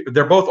 Ben Shapiro,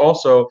 they're both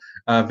also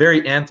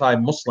very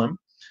anti-Muslim,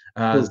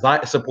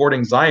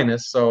 supporting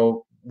Zionists,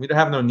 so we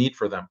have no need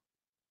for them.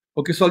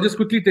 Okay, so I'll just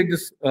quickly take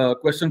this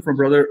question from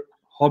brother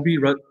Hobby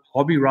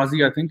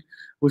Razi, I think,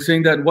 who's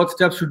saying that what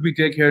steps should we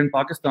take here in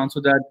Pakistan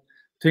so that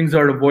things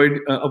are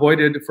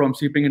avoided from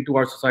seeping into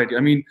our society? I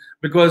mean,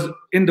 because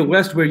in the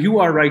West, where you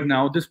are right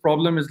now, this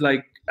problem is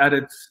like at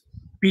its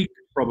peak,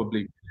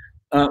 probably.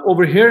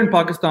 Over here in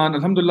Pakistan,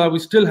 alhamdulillah, we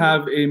still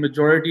have a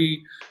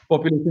majority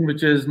population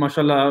which is,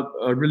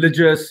 mashallah,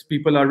 religious.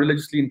 People are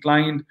religiously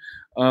inclined.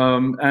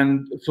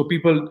 And so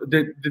people,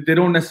 they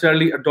don't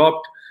necessarily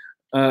adopt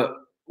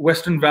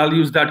Western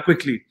values that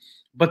quickly.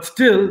 But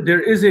still, there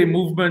is a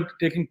movement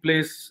taking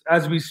place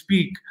as we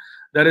speak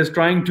that is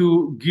trying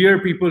to gear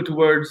people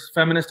towards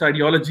feminist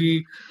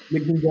ideology,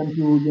 linking them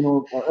to, you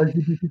know,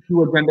 LGBTQ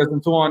agendas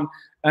and so on,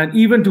 and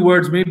even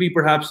towards maybe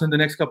perhaps in the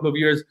next couple of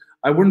years,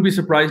 I wouldn't be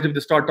surprised if they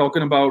start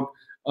talking about,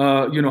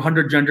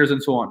 100 genders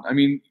and so on. I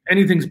mean,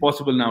 anything's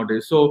possible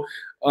nowadays. So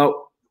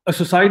a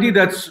society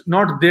that's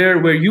not there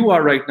where you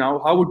are right now,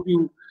 how would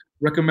you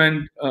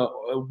recommend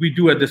we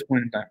do at this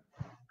point in time?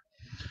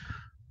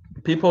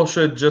 People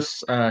should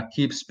just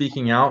keep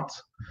speaking out,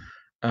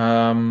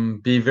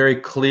 be very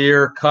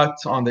clear cut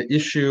on the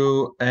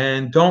issue,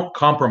 and don't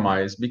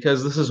compromise,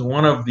 because this is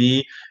one of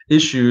the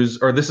issues,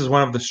 or this is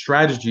one of the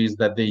strategies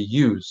that they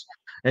use.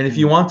 And if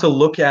you want to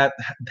look at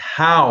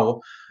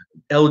how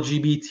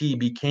LGBT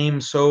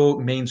became so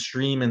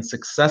mainstream and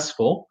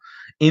successful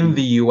in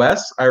the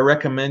US, I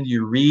recommend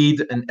you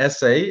read an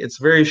essay. It's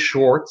very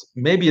short.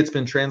 Maybe it's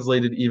been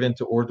translated even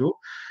to Urdu,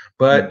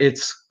 but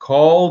it's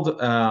called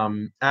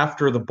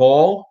After the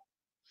Ball,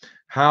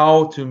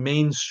 How to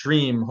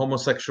Mainstream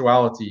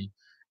Homosexuality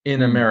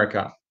in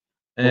America.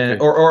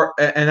 And,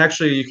 okay. And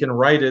actually you can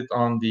write it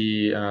on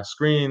the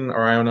screen,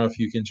 or I don't know if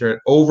you can share it.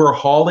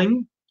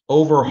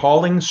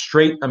 Overhauling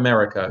Straight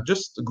America.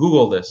 Just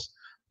Google this.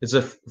 It's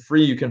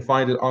free. You can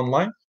find it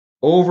online.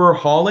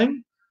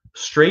 Overhauling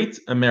Straight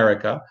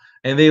America.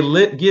 And they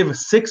give a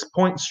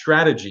 6-point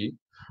strategy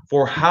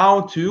for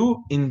how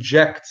to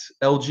inject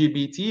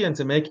LGBT and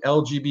to make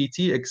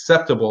LGBT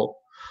acceptable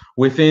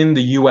within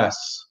the US.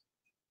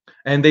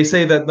 And they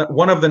say that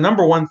one of the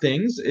number one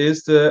things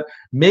is to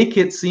make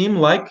it seem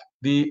like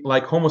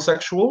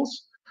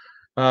homosexuals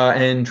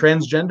and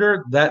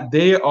transgender, that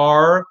they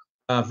are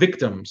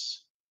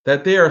victims,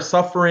 that they are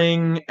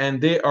suffering, and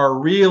they are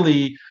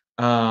really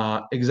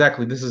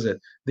exactly, this is it.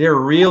 They're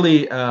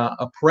really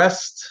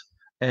oppressed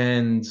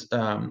and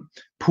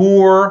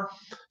poor.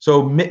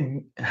 So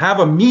have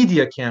a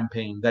media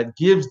campaign that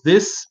gives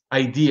this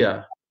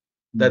idea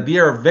that they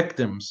are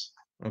victims.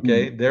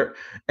 Okay, there,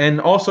 and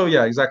also,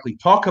 yeah, exactly.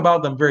 Talk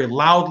about them very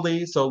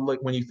loudly. So, like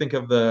when you think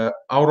of the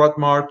Aurat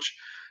March,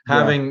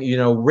 having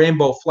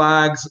rainbow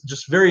flags,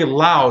 just very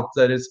loud,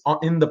 that is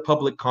in the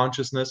public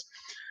consciousness.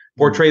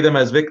 Portray them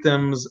as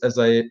victims, as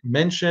I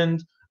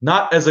mentioned,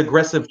 not as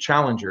aggressive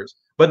challengers.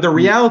 But the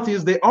reality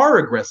is they are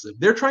aggressive.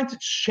 They're trying to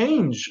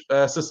change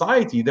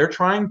society. They're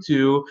trying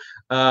to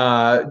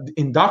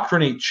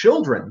indoctrinate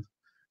children,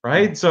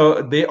 right?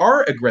 So they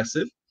are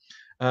aggressive.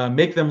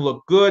 Make them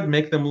look good,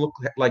 make them look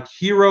like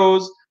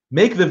heroes,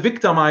 make the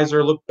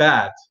victimizer look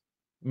bad.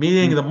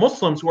 Meaning the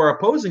Muslims who are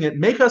opposing it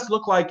make us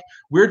look like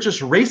we're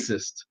just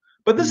racist.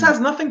 But this has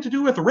nothing to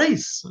do with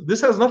race.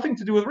 This has nothing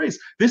to do with race.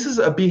 This is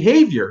a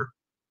behavior.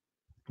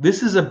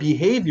 This is a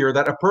behavior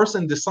that a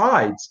person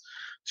decides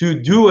to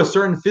do a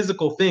certain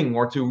physical thing,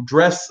 or to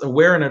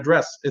wear a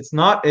dress. It's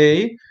not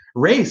a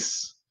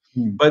race.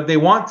 But they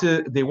want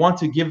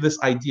to give this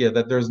idea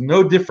that there's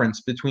no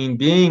difference between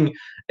being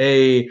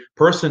a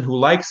person who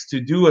likes to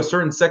do a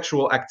certain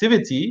sexual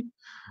activity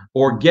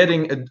or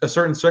getting a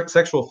certain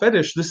sexual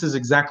fetish. This is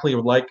exactly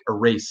like a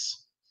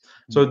race.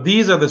 So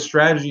these are the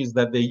strategies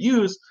that they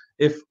use.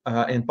 If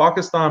in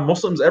Pakistan,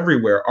 Muslims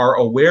everywhere are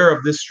aware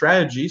of this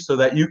strategy, so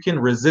that you can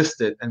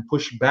resist it and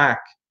push back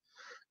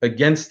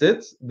against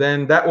it,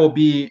 then that will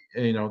be,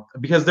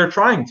 because they're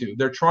trying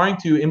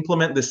to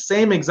implement the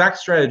same exact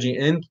strategy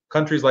in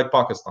countries like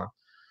Pakistan.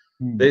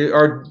 They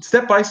are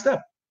step by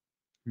step.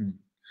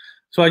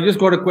 So I just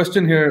got a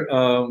question here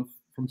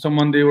from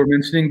someone. They were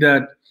mentioning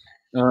that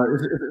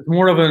it's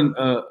more of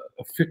a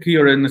fiqh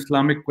or an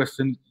Islamic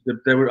question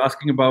that they were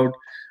asking about.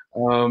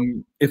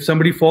 If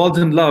somebody falls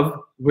in love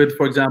with,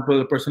 for example,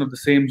 a person of the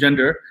same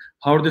gender,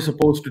 how are they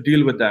supposed to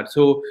deal with that?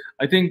 So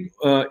I think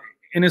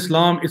in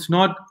Islam, it's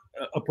not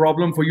a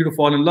problem for you to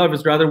fall in love.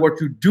 It's rather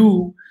what you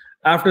do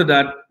after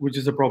that, which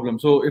is a problem.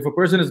 So if a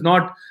person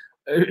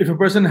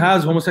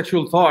has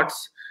homosexual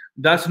thoughts,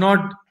 that's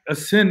not a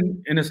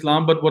sin in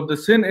Islam. But what the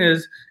sin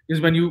is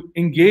when you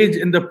engage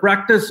in the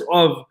practice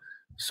of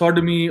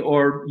sodomy,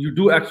 or you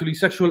do actually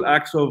sexual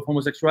acts of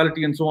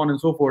homosexuality and so on and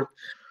so forth.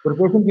 But a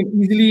person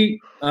can easily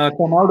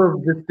come out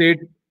of this state.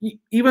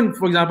 Even,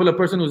 for example, a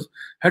person who's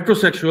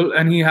heterosexual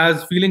and he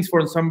has feelings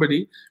for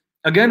somebody.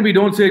 Again, we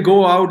don't say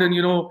go out and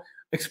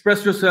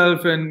express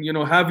yourself and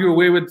have your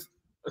way with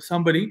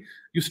somebody.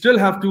 You still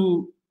have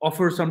to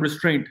offer some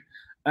restraint.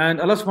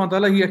 And Allah subhanahu wa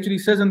ta'ala, he actually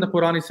says in the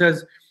Quran, he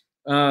says,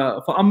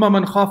 فَأَمَّا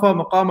مَنْ خَافَ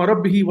مَقَامَ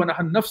رَبِّهِ وَنَهَى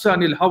النَّفْسَ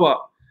عَنِ الْهَوَى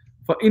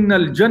فَإِنَّ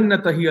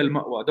الْجَنَّةَ هِيَ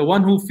الْمَأْوَى. The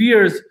one who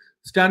fears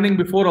standing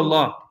before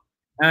Allah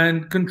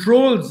and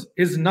controls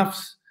his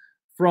nafs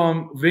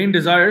from vain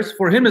desires,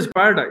 for him is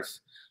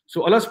paradise.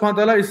 So Allah subhanahu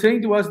wa ta'ala is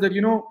saying to us that,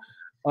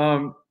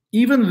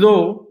 even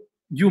though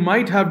you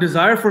might have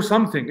desire for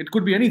something, it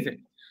could be anything,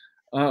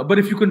 but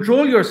if you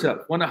control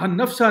yourself,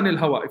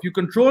 if you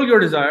control your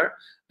desire,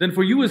 then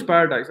for you is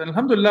paradise. And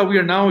alhamdulillah, we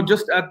are now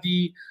just at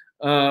the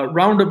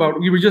roundabout.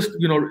 We were just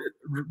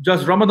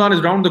Ramadan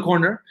is round the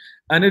corner,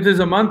 and it is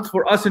a month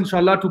for us,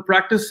 inshallah, to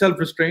practice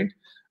self-restraint.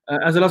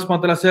 As Allah subhanahu wa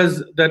ta'ala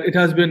says that it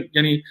has been,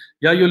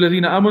 Ya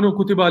ayyuhalladhina amanu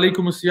kutiba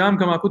alaykumus siyam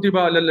kama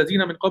kutiba alal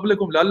ladzina min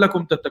qablikum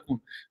la'allakum tattaqun.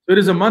 So it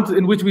is a month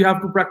in which we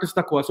have to practice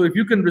taqwa. So if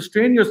you can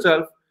restrain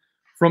yourself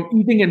from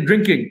eating and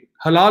drinking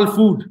halal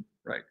food,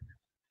 right?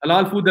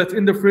 Halal food that's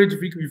in the fridge,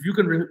 if you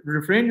can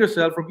refrain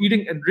yourself from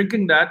eating and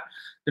drinking that,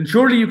 then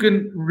surely you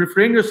can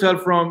refrain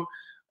yourself from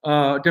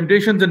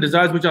temptations and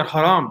desires which are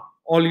haram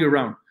all year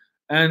round.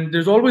 And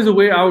there's always a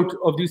way out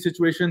of these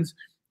situations.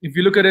 If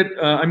you look at it,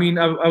 I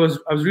was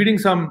reading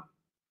some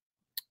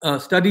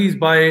studies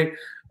by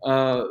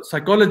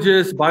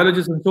psychologists,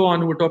 biologists, and so on,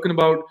 who were talking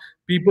about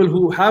people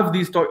who have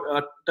these type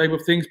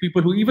of things,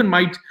 people who even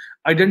might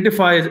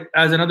identify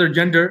as another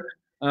gender,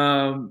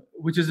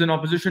 which is in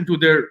opposition to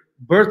their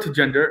birth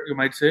gender, you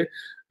might say,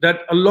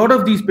 that a lot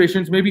of these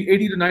patients, maybe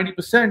 80 to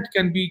 90%,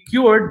 can be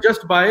cured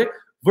just by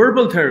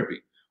verbal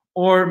therapy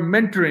or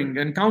mentoring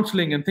and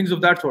counseling and things of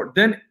that sort.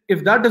 Then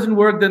if that doesn't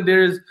work, then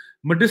there is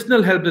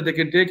medicinal help that they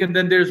can take, and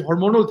then there's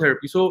hormonal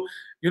therapy. So,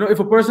 if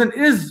a person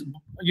is,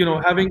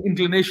 having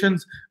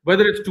inclinations,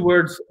 whether it's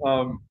towards,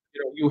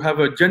 you have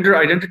a gender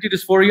identity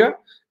dysphoria,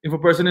 if a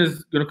person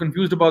is,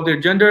 confused about their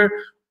gender,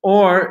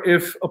 or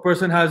if a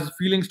person has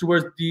feelings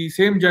towards the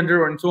same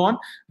gender and so on,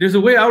 there's a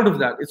way out of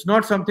that. It's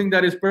not something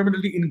that is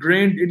permanently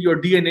ingrained in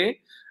your DNA,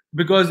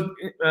 because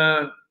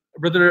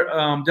Brother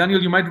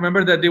Daniel, you might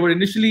remember that they were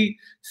initially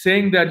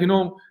saying that,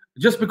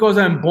 just because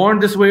I'm born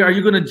this way, are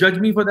you going to judge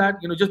me for that?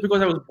 Just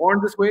because I was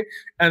born this way.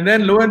 And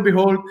then lo and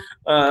behold,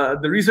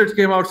 the research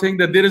came out saying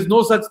that there is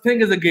no such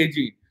thing as a gay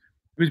gene,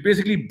 which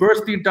basically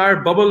burst the entire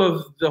bubble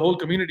of the whole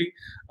community.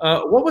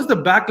 What was the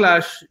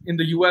backlash in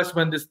the US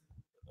when this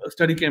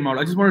study came out?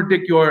 I just want to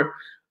take your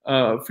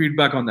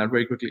feedback on that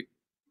very quickly.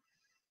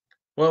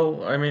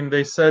 Well, I mean,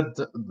 many said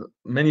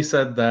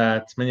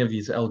that, many of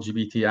these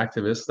LGBT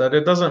activists, that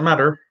it doesn't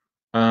matter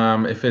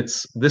if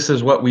this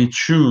is what we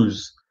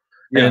choose.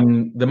 Yeah.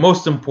 And the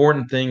most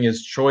important thing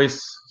is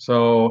choice.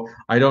 So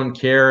I don't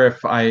care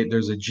if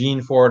there's a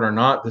gene for it or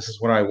not. This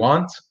is what I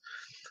want,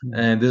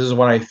 and this is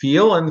what I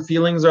feel, and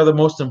feelings are the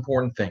most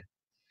important thing.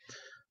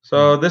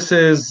 So this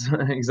is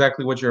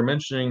exactly what you're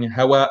mentioning,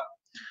 hawa,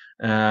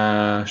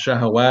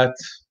 shahawat,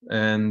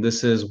 and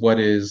this is what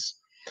is.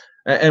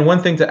 And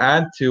one thing to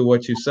add to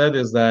what you said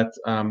is that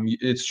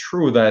it's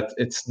true that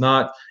it's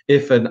not,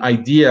 if an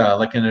idea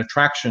like an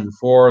attraction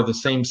for the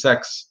same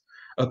sex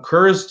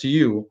occurs to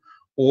you,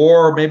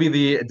 or maybe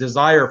the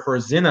desire for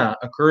zina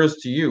occurs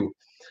to you,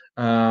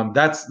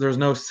 there's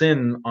no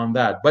sin on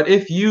that. But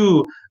if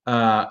you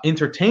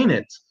entertain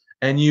it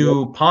and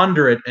you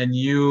ponder it and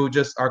you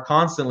just are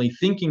constantly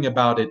thinking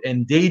about it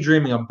and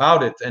daydreaming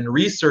about it and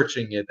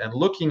researching it and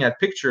looking at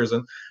pictures,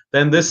 and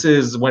then this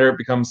is where it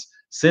becomes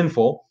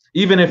sinful.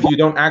 Even if you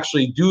don't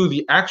actually do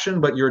the action,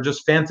 but you're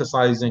just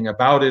fantasizing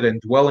about it and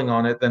dwelling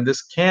on it, then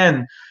this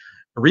can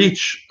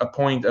reach a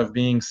point of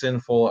being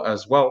sinful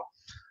as well.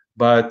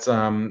 But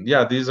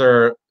yeah, these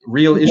are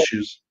real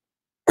issues.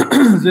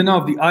 Zina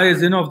of the eye,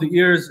 zina of the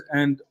ears,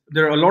 and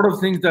there are a lot of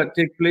things that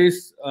take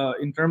place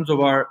in terms of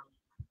our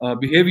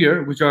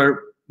behavior, which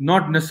are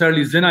not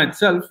necessarily zina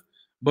itself,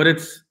 but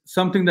it's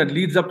something that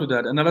leads up to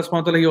that. And Allah subhanahu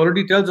wa ta'ala, He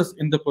already tells us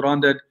in the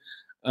Quran that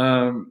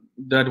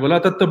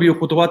وَلَا تَتَّبِعُوا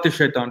خُطُوَاتِ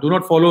الشَّيْطَانِ, do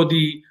not follow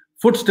the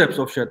footsteps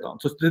of shaitan.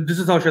 So this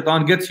is how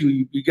shaitan gets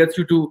you. He gets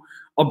you to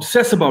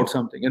obsess about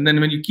something, and then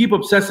when you keep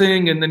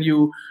obsessing, and then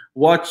you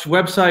watch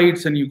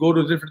websites and you go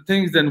to different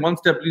things, then one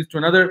step leads to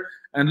another,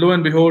 and lo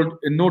and behold,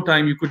 in no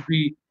time you could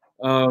be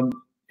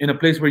in a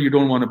place where you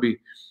don't want to be.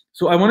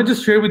 So I want to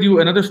just share with you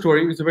another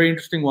story. It's a very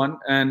interesting one,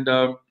 and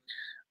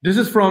this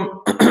is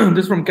from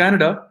from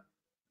Canada.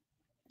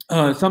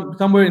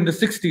 Somewhere in the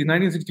 60s,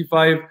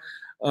 1965,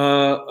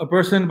 a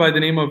person by the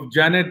name of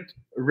Janet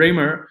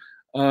Raymer,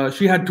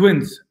 she had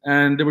twins,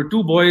 and there were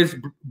two boys,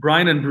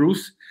 Brian and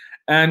Bruce.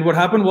 And what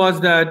happened was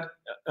that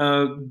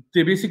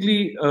they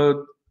basically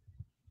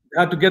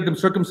had to get them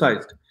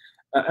circumcised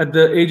at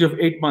the age of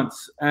 8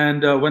 months.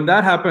 And when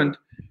that happened,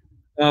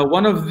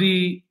 one of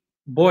the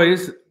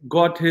boys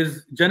got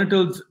his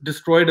genitals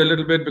destroyed a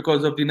little bit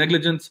because of the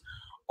negligence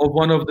of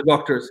one of the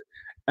doctors.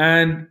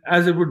 And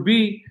as it would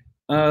be,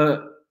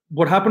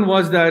 what happened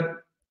was that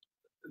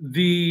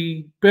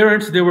the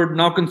parents, they were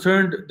now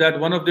concerned that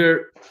one of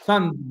their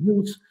sons,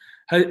 Bruce,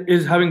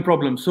 is having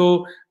problems.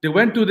 So they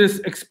went to this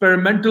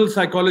experimental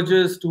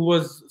psychologist who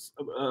was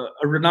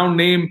a renowned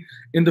name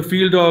in the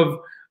field of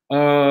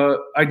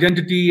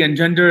identity and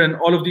gender and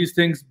all of these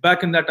things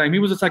back in that time. He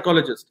was a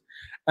psychologist,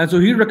 and so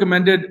he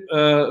recommended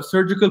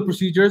surgical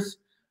procedures,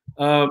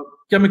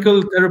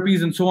 chemical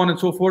therapies, and so on and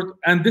so forth.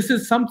 And this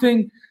is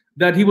something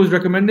that he was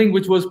recommending,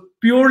 which was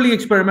purely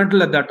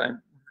experimental at that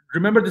time.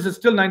 Remember, this is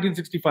still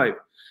 1965.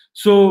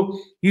 So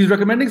he's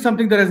recommending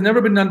something that has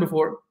never been done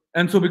before.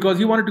 And so because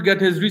he wanted to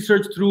get his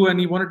research through and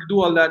he wanted to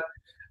do all that,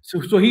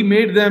 so he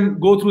made them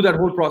go through that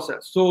whole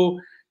process. So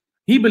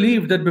he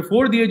believed that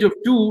before the age of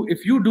 2,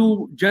 if you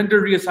do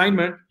gender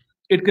reassignment,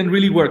 it can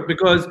really work,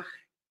 because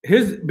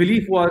his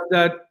belief was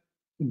that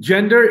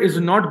gender is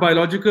not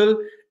biological,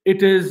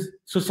 it is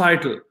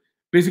societal.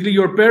 Basically,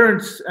 your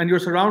parents and your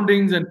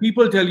surroundings and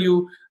people tell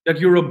you that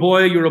you're a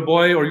boy,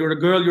 or you're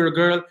a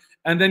girl,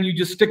 and then you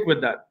just stick with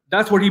that.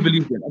 That's what he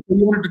believed in. So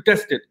he wanted to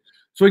test it.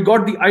 So he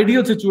got the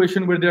ideal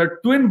situation where there are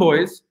twin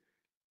boys,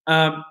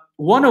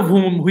 one of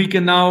whom we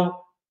can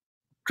now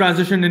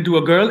transition into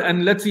a girl,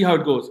 and let's see how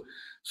it goes.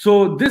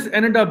 So this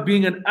ended up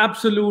being an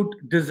absolute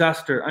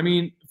disaster. I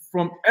mean,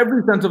 from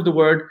every sense of the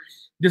word,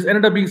 this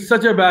ended up being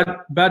such a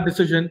bad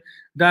decision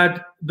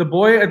that the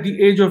boy at the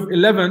age of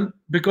 11,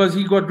 because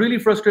he got really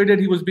frustrated,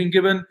 he was being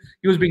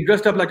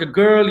dressed up like a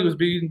girl, he was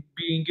being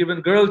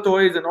given girl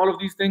toys and all of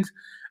these things.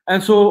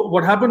 And so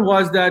what happened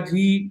was that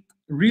he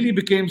really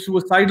became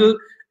suicidal.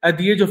 At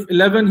the age of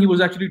 11, he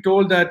was actually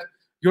told that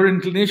your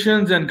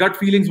inclinations and gut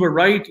feelings were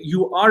right.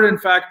 You are, in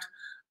fact,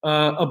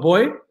 a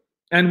boy,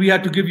 and we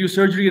had to give you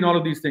surgery and all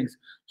of these things.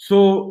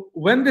 So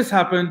when this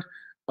happened,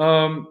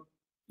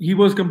 he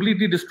was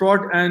completely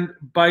distraught. And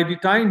by the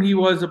time he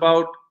was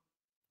about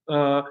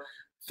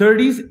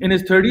 30s, in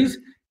his 30s,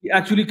 he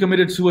actually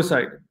committed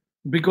suicide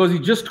because he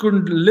just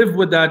couldn't live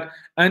with that.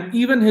 And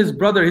even his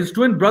brother, his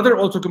twin brother,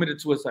 also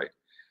committed suicide.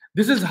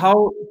 This is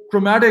how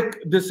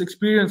traumatic this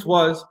experience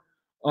was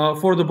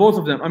for the both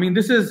of them. I mean,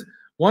 this is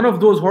one of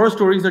those horror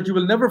stories that you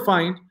will never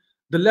find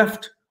the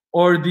left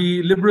or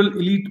the liberal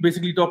elite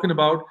basically talking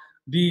about.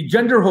 The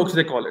gender hoax,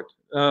 they call it.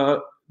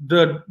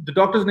 The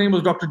doctor's name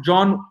was Dr.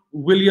 John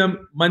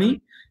William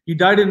Money. He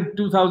died in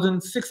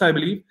 2006, I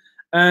believe.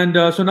 And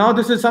so now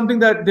this is something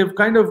that they've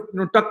kind of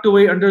tucked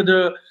away under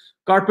the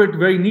carpet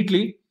very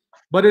neatly.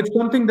 But it's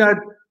something that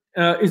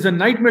is a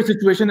nightmare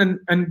situation.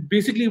 And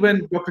basically,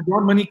 when Dr.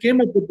 John Money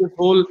came up with this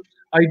whole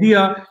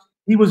idea,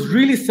 he was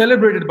really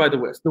celebrated by the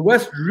West. The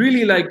West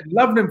really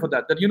loved him for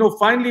that. That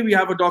finally we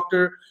have a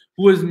doctor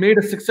who has made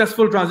a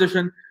successful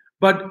transition.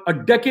 But a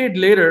decade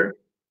later,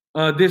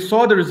 they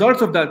saw the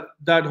results of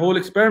that whole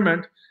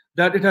experiment,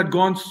 that it had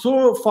gone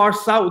so far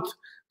south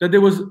that it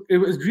was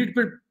reached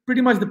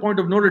pretty much the point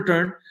of no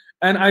return.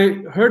 And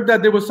I heard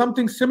that there was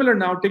something similar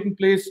now taking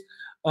place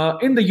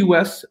in the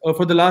US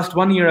for the last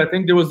 1 year. I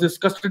think there was this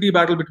custody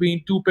battle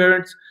between two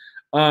parents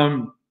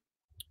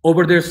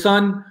over their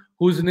son,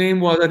 whose name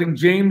was, I think,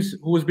 James,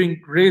 who was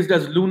being raised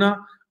as Luna.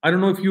 I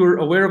don't know if you were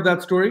aware of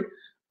that story,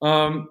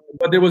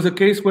 but there was a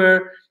case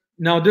where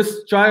now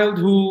this child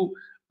who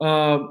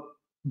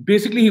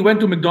basically he went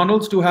to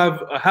McDonald's to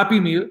have a Happy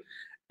Meal,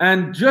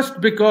 and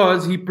just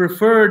because he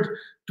preferred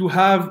to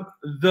have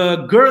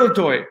the girl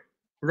toy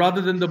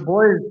rather than the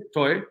boy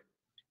toy,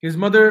 his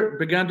mother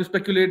began to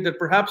speculate that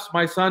perhaps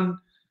my son,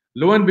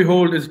 lo and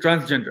behold, is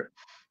transgender.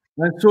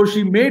 And so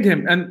she made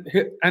him,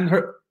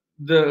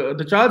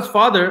 the child's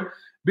father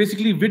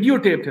basically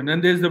videotaped him,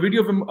 and there's the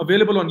video of him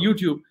available on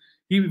YouTube.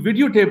 He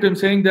videotaped him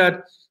saying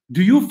that,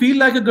 "Do you feel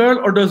like a girl,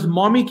 or does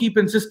mommy keep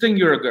insisting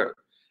you're a girl?"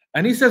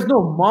 And he says,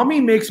 "No, mommy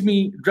makes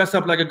me dress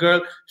up like a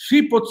girl.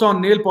 She puts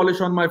on nail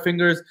polish on my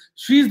fingers.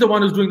 She's the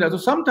one who's doing that." So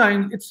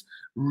sometimes it's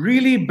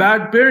really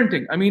bad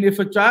parenting. I mean, if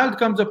a child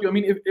comes up to you, I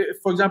mean, if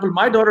for example,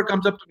 my daughter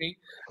comes up to me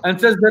and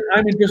says that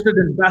I'm interested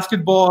in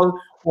basketball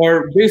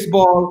or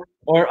baseball,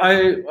 or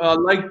I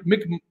like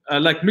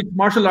mixed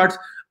martial arts,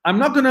 I'm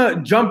not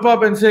gonna jump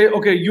up and say,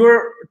 "Okay,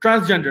 you're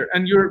transgender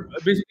and you're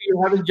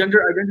having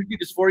gender identity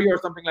dysphoria or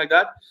something like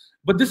that."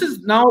 But this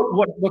is now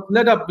what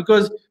led up,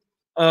 because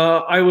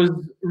I was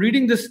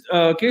reading this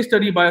case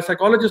study by a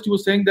psychologist who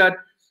was saying that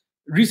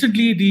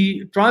recently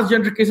the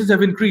transgender cases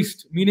have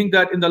increased, meaning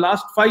that in the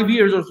last 5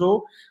 years or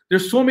so,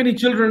 there's so many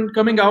children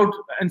coming out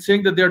and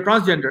saying that they're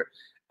transgender.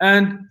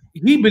 And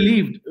he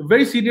believed, a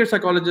very senior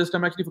psychologist,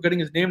 I'm actually forgetting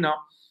his name now,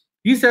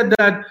 he said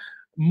that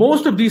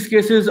most of these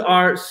cases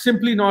are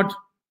simply not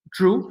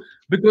true,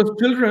 because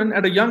children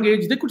at a young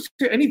age, they could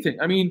say anything.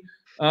 I mean,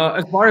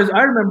 as far as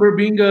I remember,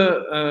 being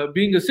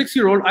a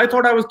 6-year-old, I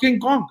thought I was King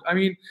Kong. I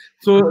mean,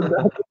 so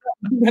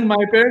when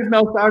my parents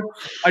now start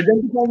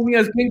identifying me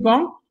as King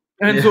Kong,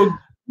 and so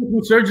do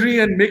surgery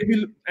and make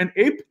me an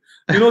ape,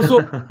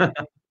 So I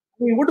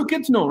mean, what do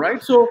kids know,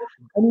 right? So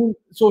I mean,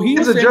 so he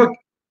was a joke.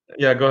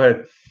 Yeah, go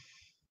ahead.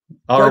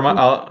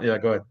 Yeah,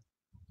 go ahead.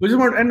 We just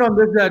want to end on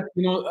this, that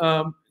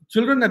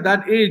children at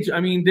that age, I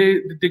mean,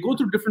 they go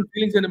through different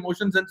feelings and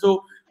emotions, and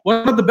so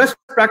one of the best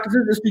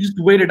practices is to just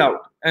wait it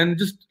out and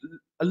just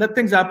let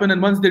things happen.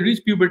 And once they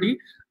reach puberty,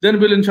 then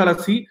we'll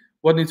inshallah see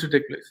what needs to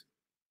take place.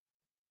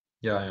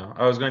 Yeah.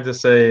 I was going to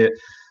say,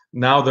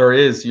 now there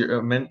is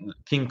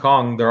King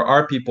Kong. There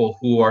are people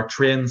who are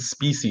trans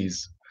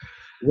species.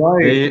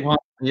 Right.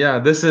 Yeah,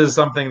 this is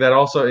something that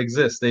also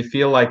exists. They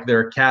feel like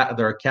they're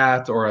a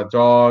cat or a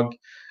dog,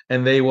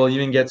 and they will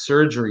even get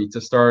surgery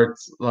to start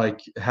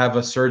like have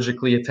a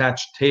surgically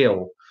attached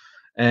tail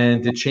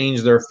and to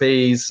change their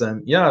face.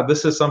 And yeah,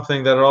 this is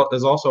something that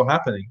is also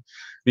happening.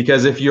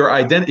 Because if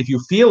you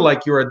feel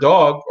like you're a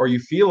dog or you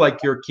feel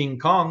like you're King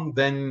Kong,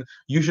 then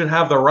you should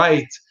have the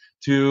right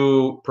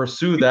to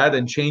pursue that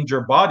and change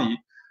your body.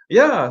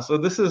 Yeah, so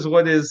this is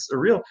what is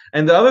real.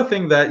 And the other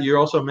thing that you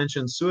also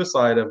mentioned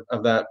suicide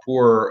of that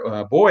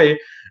poor boy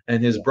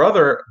and his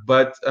brother,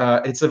 but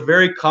it's a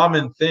very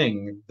common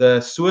thing. The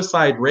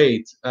suicide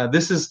rate,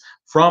 this is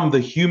from the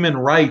Human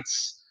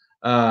Rights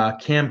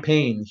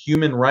campaign,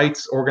 Human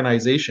Rights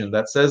organization,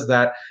 that says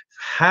that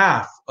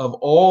half of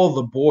all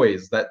the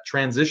boys that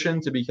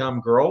transition to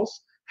become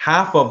girls,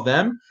 half of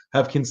them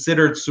have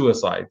considered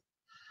suicide.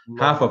 Wow.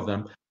 Half of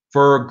them.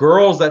 For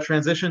girls that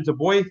transition to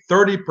boy,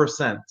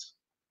 30%.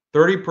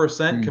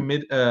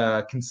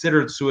 30%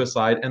 considered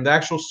suicide, and the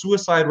actual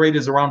suicide rate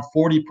is around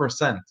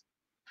 40%.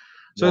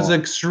 So Wow. it's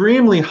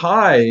extremely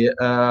high,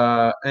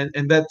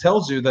 and that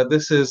tells you that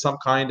this is some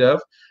kind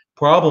of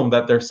problem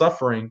that they're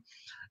suffering.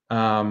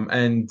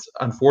 And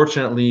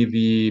unfortunately,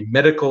 the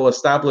medical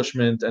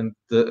establishment and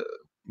the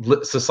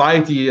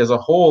society as a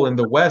whole in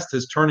the West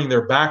is turning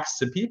their backs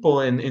to people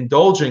and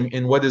indulging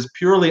in what is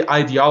purely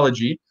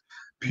ideology,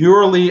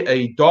 purely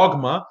a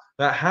dogma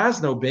that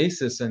has no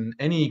basis in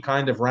any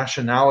kind of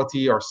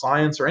rationality or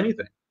science or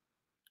anything.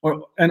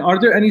 And are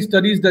there any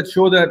studies that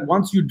show that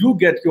once you do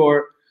get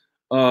your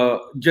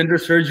gender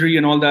surgery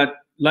and all that,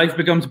 life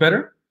becomes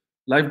better?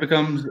 Life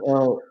becomes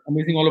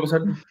amazing all of a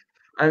sudden?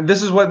 And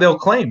this is what they'll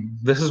claim.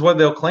 This is what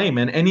they'll claim.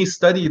 And any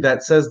study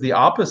that says the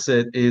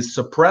opposite is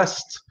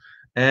suppressed.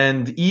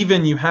 And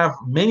even you have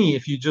many,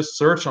 if you just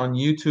search on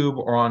YouTube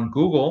or on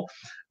Google,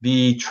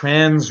 the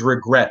trans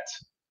regret.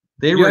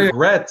 They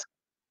regret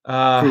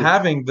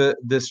having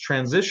this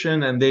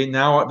transition, and they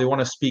want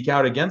to speak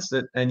out against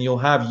it. And you'll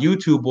have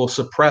YouTube will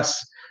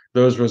suppress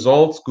those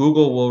results.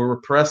 Google will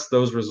repress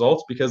those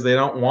results because they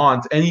don't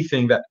want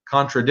anything that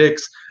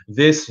contradicts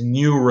this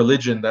new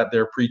religion that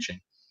they're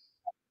preaching.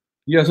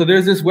 Yeah, so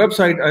there's this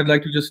website I'd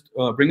like to just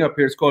bring up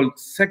here. It's called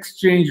Sex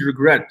Change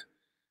Regret.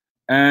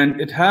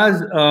 And it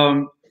has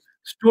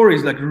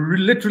stories, like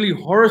literally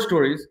horror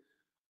stories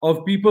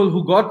of people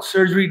who got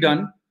surgery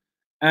done,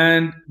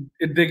 and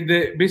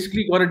they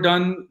basically got it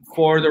done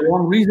for the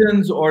wrong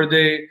reasons, or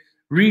they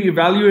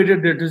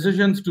reevaluated their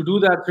decisions to do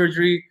that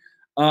surgery.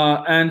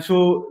 And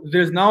so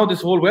there's now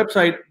this whole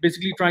website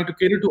basically trying to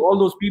cater to all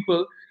those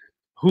people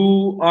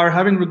who are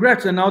having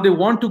regrets, and now they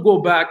want to go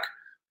back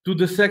to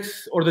the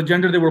sex or the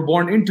gender they were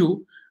born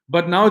into,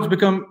 but now it's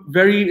become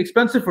very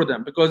expensive for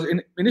them because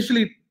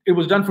initially it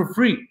was done for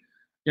free.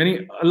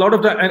 A lot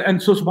of that,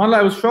 and so subhanAllah,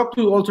 I was shocked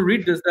to also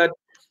read this, that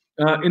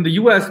in the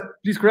US,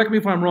 please correct me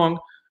if I'm wrong,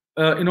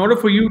 in order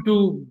for you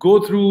to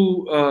go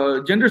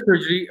through gender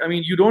surgery, I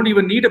mean, you don't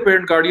even need a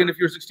parent guardian if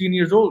you're 16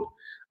 years old.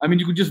 I mean,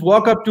 you could just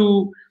walk up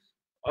to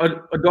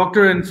a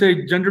doctor and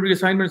say gender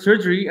reassignment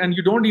surgery, and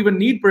you don't even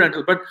need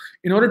parental. But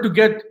in order to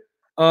get,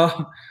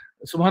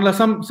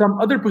 subhanAllah, some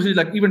other procedures,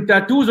 like even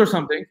tattoos or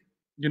something,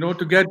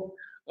 to get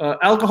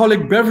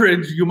alcoholic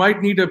beverage, you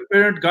might need a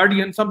parent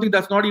guardian, something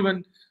that's not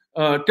even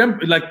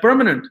like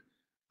permanent.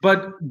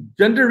 But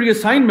gender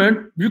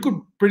reassignment, you could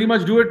pretty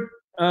much do it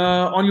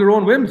on your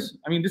own whims.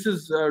 I mean, this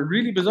is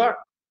really bizarre.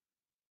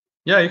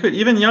 Yeah, you could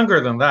even younger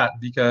than that,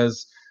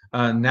 because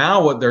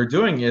now what they're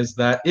doing is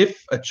that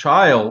if a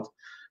child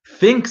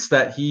thinks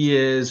that he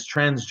is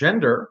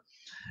transgender,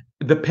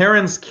 the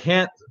parents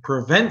can't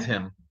prevent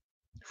him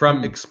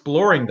from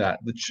exploring that.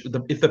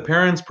 If the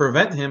parents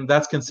prevent him,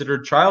 that's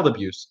considered child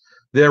abuse.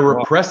 They're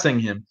repressing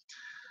him.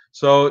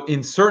 So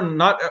in certain,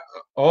 not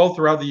all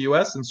throughout the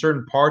US, in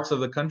certain parts of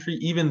the country,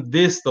 even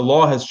the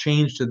law has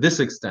changed to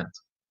this extent.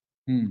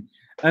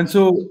 And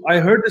so I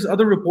heard this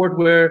other report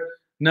where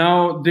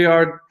now they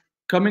are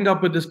coming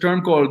up with this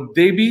term called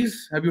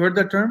babies. Have you heard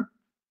that term?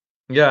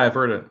 Yeah, I've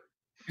heard it.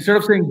 Instead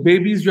of saying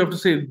babies, you have to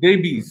say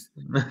babies.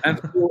 And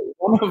so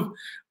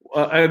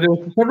there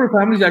were several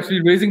families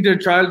actually raising their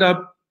child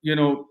up,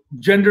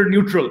 gender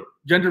neutral,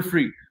 gender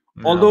free.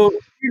 Yeah. Although,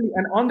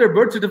 and on their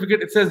birth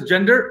certificate, it says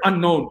gender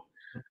unknown.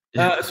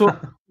 So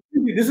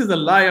this is a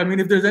lie. I mean,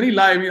 if there's any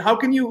lie, I mean, how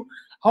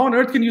on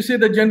earth can you say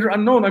that gender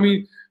unknown? I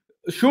mean,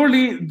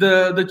 surely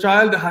the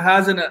child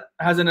has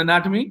an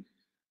anatomy.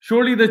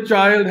 Surely the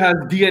child has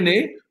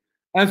DNA.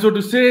 And so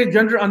to say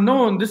gender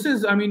unknown, this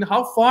is, I mean,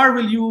 how far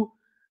will you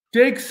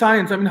take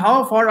science? I mean,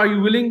 how far are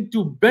you willing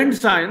to bend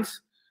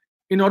science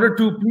in order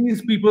to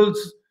please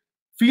people's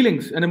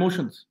feelings and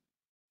emotions?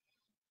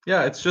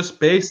 Yeah, it's just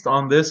based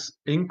on this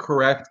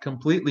incorrect,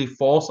 completely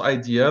false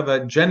idea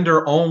that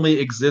gender only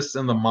exists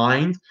in the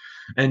mind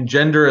and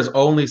gender is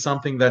only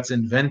something that's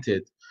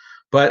invented.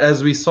 But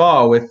as we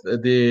saw with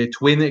the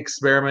twin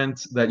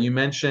experiment that you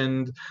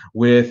mentioned,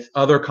 with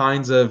other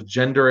kinds of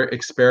gender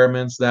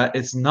experiments, that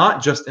it's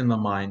not just in the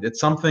mind. It's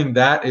something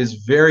that is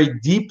very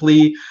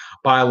deeply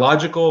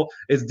biological.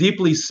 It's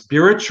deeply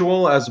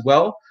spiritual as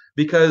well,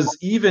 because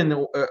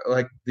even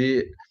like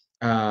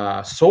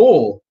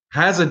soul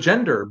has a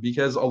gender,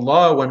 because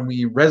Allah, when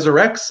we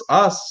resurrects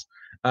us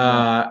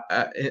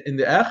in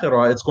the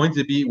akhirah,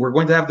 we're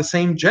going to have the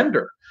same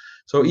gender.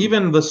 So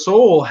even the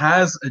soul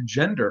has a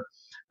gender.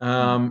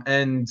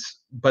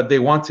 But they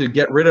want to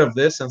get rid of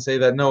this and say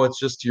that no, it's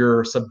just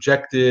your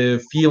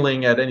subjective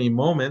feeling at any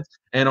moment.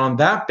 And on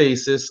that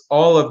basis,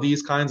 all of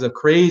these kinds of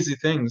crazy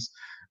things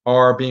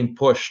are being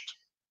pushed.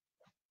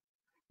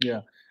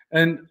 Yeah.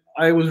 And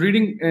I was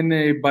reading in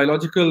a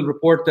biological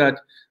report that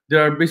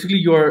there are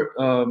basically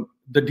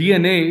the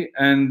DNA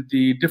and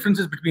the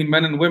differences between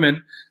men and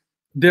women.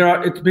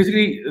 It's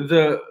basically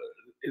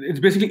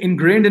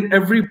ingrained in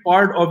every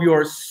part of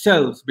your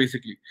cells,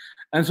 basically.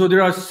 And so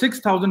there are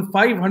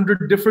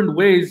 6,500 different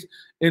ways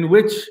in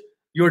which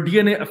your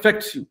DNA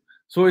affects you.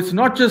 So it's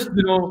not just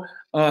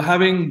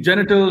having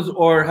genitals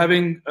or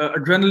having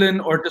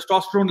adrenaline or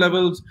testosterone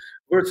levels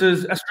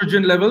versus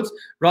estrogen levels.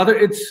 Rather,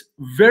 it's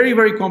very,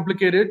 very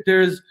complicated.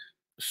 There's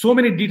so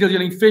many details. You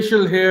have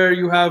facial hair,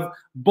 you have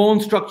bone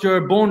structure,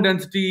 bone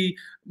density,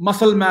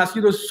 muscle mass.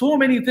 There's so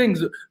many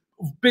things,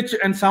 pitch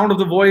and sound of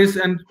the voice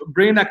and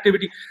brain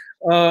activity.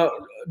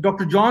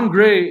 Dr. John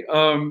Gray,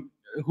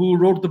 who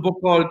wrote the book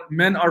called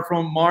Men Are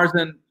From Mars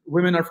and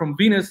Women Are From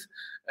Venus,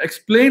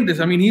 explained this.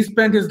 I mean, he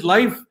spent his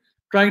life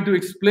trying to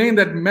explain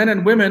that men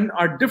and women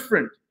are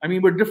different. I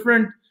mean, we're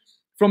different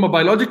from a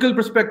biological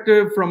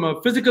perspective, from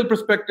a physical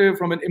perspective,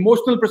 from an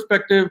emotional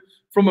perspective,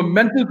 from a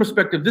mental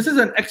perspective. This is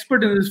an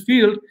expert in this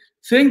field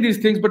saying these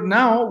things. But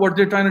now what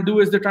they're trying to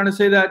do is they're trying to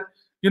say that,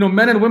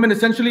 men and women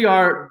essentially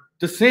are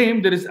the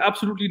same. There is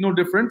absolutely no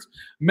difference.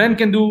 Men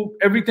can do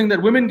everything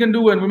that women can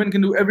do, and women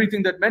can do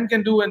everything that men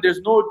can do. And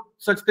there's no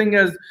such thing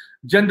as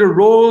gender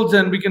roles,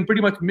 and we can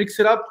pretty much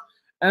mix it up.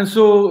 And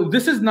so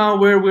this is now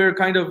where we're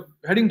kind of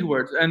heading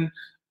towards. And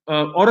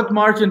Aurat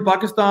March in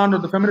Pakistan, or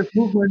the feminist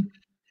movement,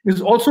 is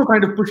also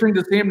kind of pushing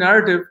the same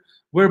narrative,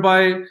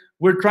 whereby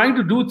we're trying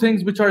to do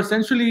things which are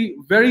essentially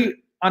very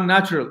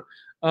unnatural.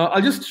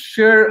 I'll just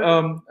share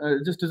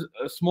just a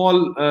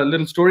small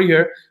little story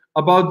here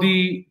about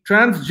the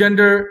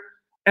transgender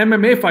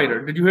MMA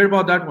fighter. Did you hear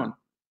about that one?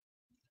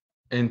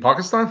 In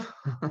Pakistan?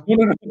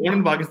 No, not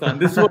in Pakistan.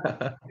 This was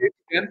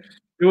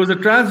it was a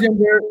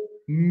transgender,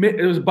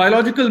 it was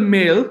biological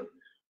male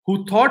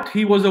who thought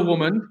he was a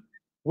woman,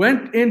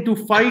 went in to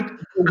fight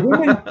the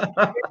women,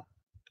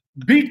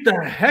 beat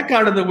the heck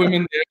out of the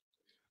women there,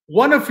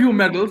 won a few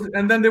medals,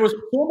 and then there was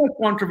so much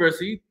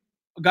controversy.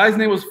 The guy's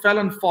name was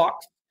Fallon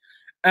Fox.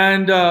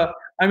 And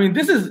I mean,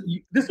 this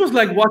was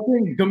like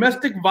watching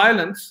domestic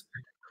violence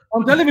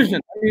on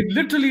television. I mean,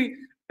 literally,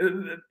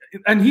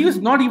 and he was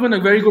not even a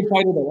very good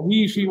fighter.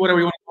 He, she, whatever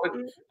you want to call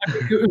it. I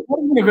mean, he was not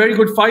even a very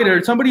good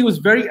fighter. Somebody who was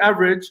very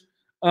average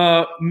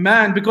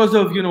man, because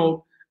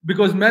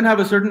men have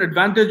a certain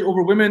advantage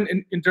over women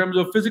in terms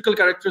of physical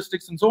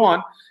characteristics and so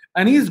on.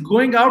 And he's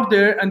going out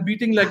there and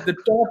beating like the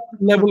top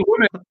level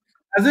women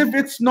as if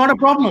it's not a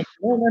problem.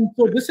 And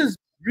so this is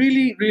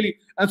really, really,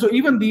 and so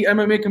even the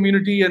MMA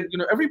community and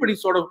everybody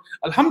sort of,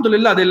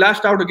 alhamdulillah, they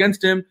lashed out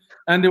against him,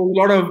 and there were a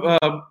lot of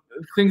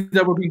things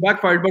that were being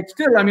backfired. But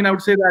still, I mean, I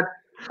would say that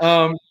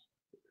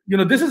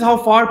this is how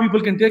far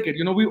people can take it.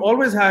 We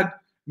always had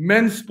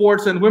men's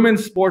sports and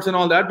women's sports and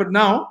all that, but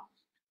now,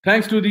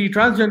 thanks to the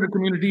transgender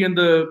community and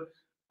the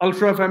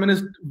ultra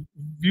feminist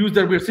views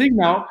that we're seeing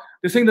now,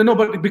 they're saying that no,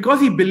 but because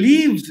he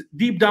believes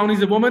deep down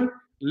he's a woman,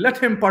 let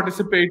him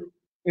participate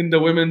in the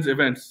women's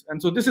events.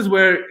 And so this is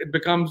where it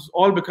becomes,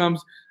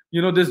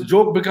 this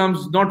joke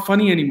becomes not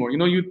funny anymore.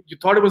 You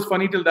thought it was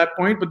funny till that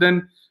point, but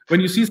then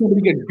when you see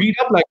somebody get beat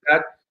up like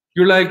that,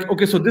 you're like,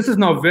 okay, so this is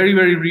now very,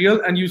 very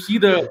real. And you see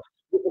the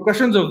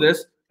repercussions of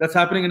this that's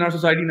happening in our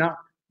society now.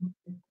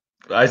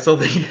 I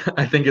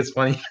think it's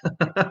funny.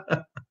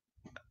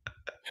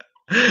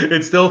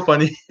 It's still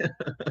funny.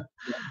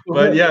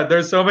 But yeah,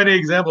 there's so many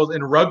examples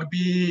in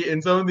rugby,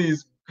 in some of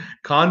these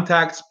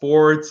contact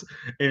sports,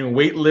 in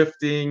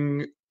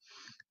weightlifting.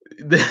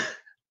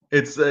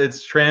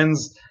 It's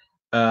trans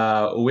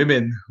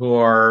women who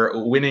are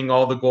winning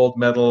all the gold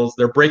medals.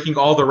 They're breaking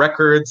all the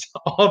records.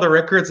 All the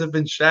records have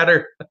been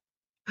shattered.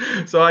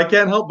 So I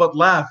can't help but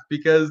laugh,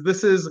 because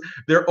this is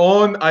their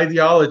own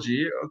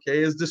ideology,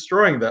 is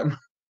destroying them.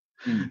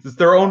 It's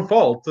their own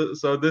fault.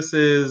 So this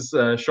is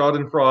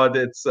Schadenfreude.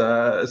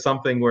 It's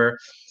something where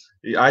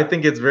I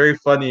think it's very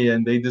funny,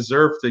 and they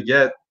deserve to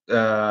get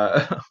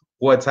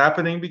what's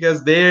happening,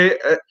 because they're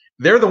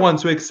the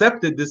ones who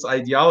accepted this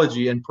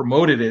ideology and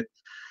promoted it,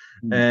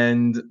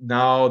 and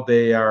now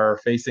they are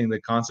facing the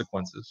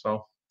consequences.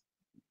 So,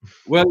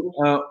 well,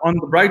 on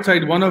the bright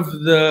side, one of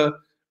the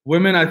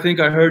women, I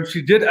think I heard,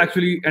 she did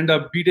actually end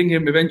up beating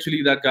him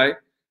eventually. That guy,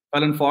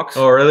 Fallon Fox.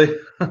 Oh, really?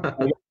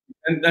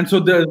 And so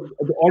the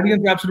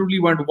audience absolutely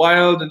went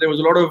wild, and there was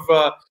a lot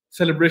of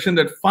celebration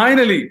that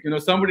finally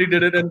somebody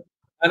did it.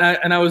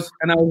 And I was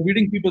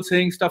reading people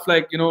saying stuff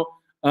like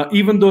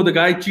even though the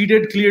guy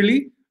cheated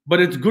clearly,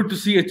 but it's good to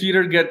see a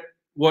cheater get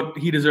what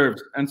he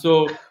deserves. And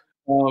so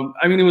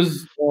I mean, it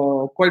was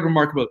quite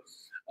remarkable.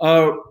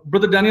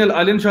 Brother Daniel,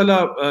 I'll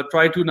inshallah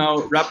try to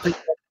now wrap things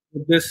up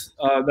with this,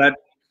 that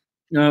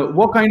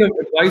what kind of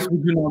advice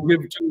would you now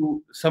give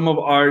to some of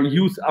our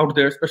youth out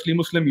there, especially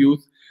Muslim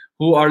youth,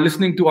 who are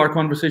listening to our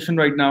conversation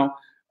right now?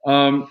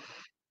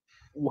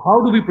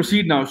 How do we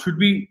proceed now? Should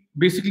we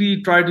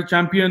basically try to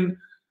champion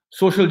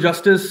social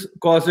justice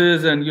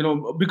causes? And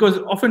because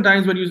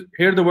oftentimes when you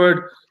hear the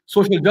word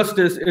social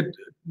justice, it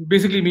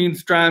basically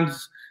means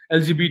trans,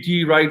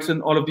 LGBT rights,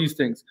 and all of these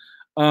things,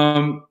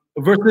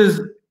 versus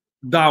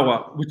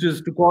dawah, which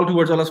is to call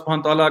towards Allah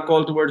subhanahu wa ta'ala,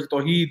 call towards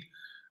Tawheed,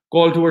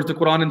 call towards the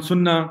Quran and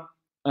Sunnah,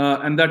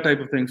 and that type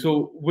of thing.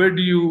 So where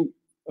do you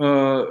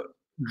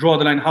draw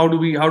the line? How do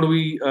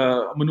we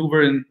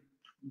maneuver in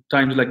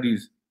times like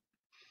these?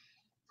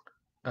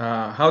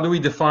 How do we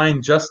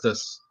define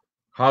justice?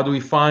 How do we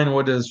find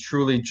what is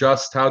truly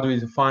just? How do we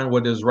define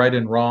what is right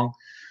and wrong?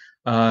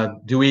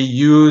 Do we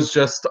use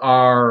just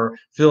our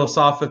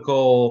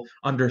philosophical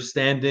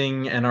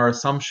understanding and our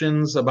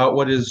assumptions about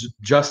what is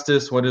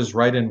justice, what is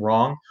right and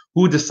wrong?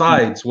 Who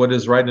decides what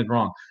is right and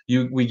wrong?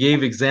 We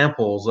gave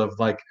examples of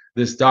like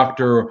this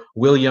Dr.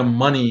 William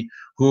Money,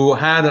 who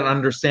had an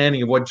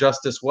understanding of what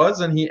justice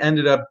was, and he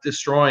ended up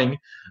destroying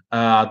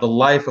the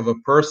life of a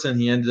person.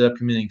 He ended up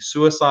committing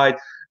suicide.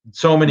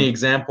 So many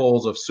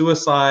examples of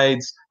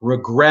suicides,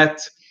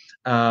 regret.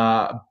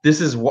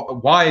 This is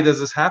why does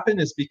this happen?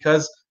 Is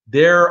because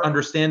their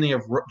understanding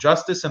of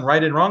justice and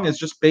right and wrong is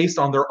just based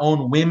on their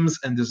own whims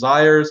and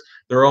desires,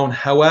 their own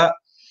hawa,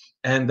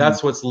 and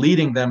that's what's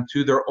leading them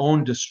to their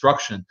own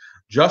destruction.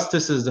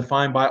 Justice is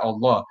defined by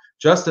Allah.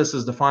 Justice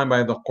is defined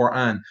by the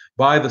Quran,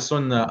 by the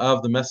Sunnah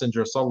of the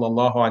Messenger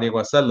sallallahu alaihi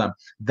wasallam.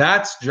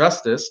 That's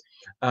justice.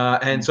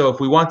 And so if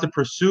we want to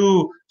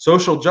pursue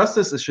social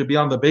justice, it should be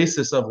on the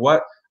basis of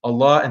what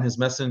Allah and His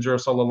Messenger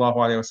sallallahu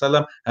alaihi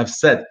wasallam have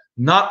said,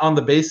 not on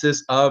the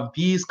basis of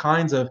these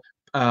kinds of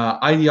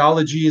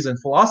ideologies and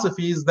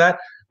philosophies that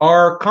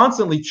are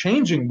constantly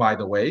changing, by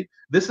the way.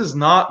 This is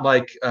not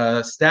like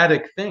a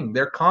static thing.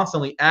 They're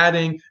constantly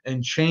adding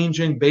and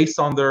changing based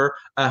on their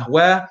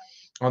ahwa,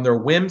 on their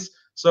whims.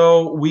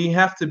 So we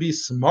have to be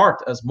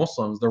smart as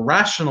Muslims. The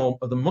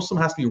Muslim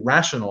has to be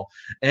rational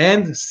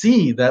and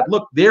see that,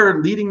 look,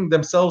 they're leading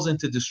themselves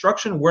into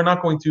destruction. We're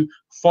not going to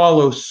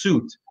follow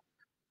suit.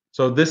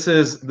 So this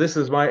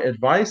is my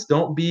advice.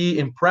 Don't be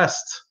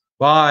impressed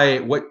by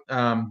what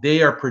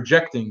they are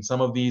projecting, some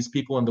of these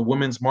people in the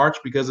Women's March,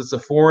 because it's a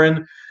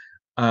foreign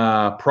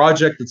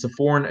project, it's a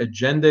foreign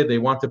agenda. They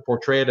want to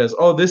portray it as,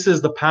 oh, this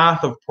is the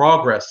path of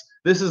progress.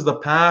 This is the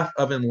path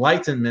of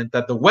enlightenment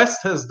that the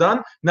West has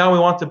done. Now we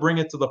want to bring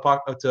it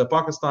to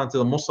Pakistan, to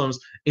the Muslims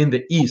in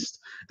the East.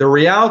 The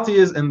reality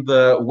is, in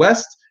the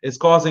West, it's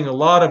causing a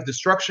lot of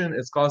destruction.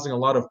 It's causing a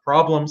lot of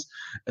problems,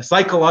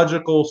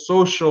 psychological,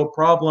 social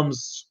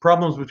problems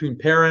between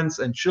parents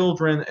and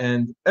children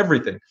and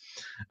everything.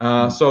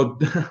 So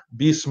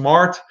be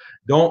smart.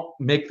 Don't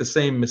make the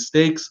same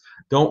mistakes.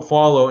 Don't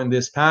follow in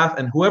this path.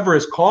 And whoever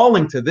is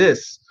calling to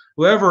this,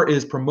 whoever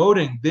is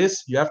promoting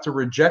this, you have to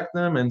reject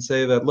them and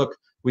say that, look,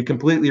 we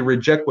completely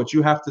reject what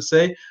you have to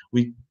say.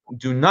 We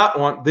do not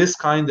want this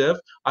kind of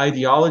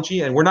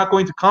ideology, and we're not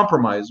going to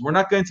compromise. We're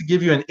not going to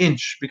give you an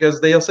inch,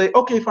 because they'll say,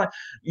 okay, fine.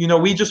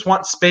 We just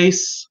want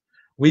space.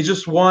 We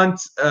just want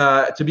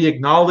to be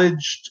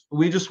acknowledged.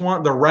 We just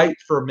want the right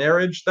for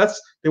marriage.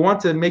 They want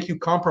to make you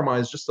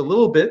compromise just a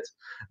little bit.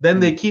 Then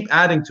they keep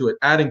adding to it,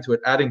 adding to it,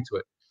 adding to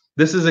it.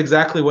 This is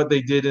exactly what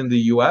they did in the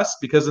US,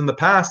 because in the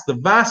past, the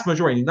vast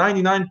majority,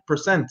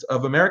 99%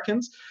 of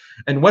Americans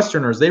and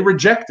Westerners, they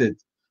rejected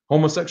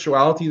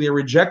homosexuality. They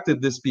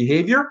rejected this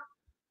behavior.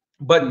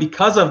 But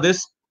because of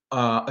this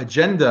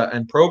agenda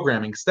and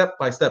programming, step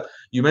by step,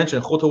 you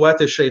mentioned khutuwat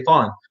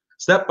al-shaytan,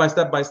 step by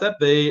step by step,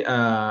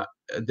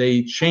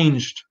 they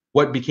changed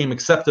what became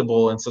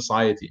acceptable in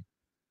society.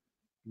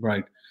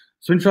 Right.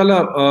 So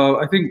inshallah,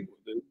 I think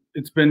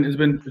it's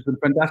been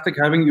fantastic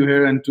having you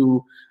here and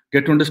to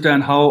get to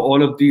understand how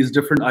all of these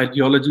different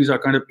ideologies are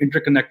kind of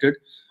interconnected.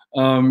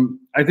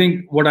 I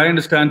think what I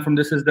understand from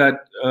this is that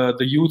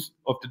the youth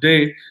of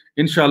today,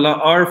 inshallah,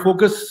 our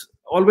focus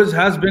always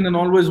has been and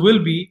always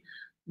will be,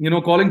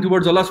 calling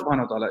towards Allah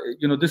subhanahu wa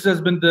ta'ala. This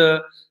has been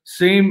the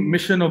same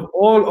mission of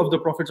all of the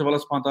prophets of Allah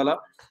subhanahu wa ta'ala,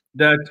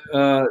 that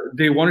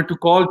they wanted to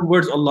call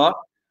towards Allah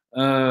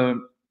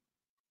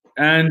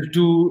and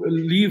to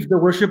leave the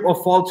worship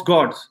of false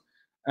gods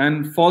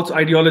and false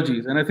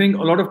ideologies. And I think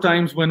a lot of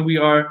times when we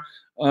are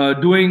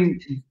doing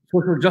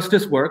social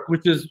justice work,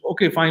 which is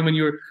okay, fine, when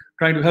you're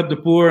trying to help the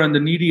poor and the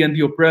needy and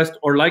the oppressed,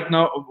 or like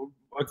now,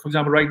 for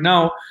example, right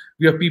now,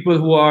 we have people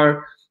who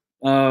are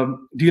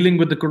dealing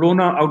with the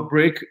corona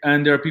outbreak,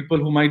 and there are people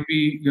who might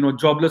be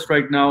jobless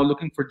right now,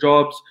 looking for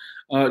jobs,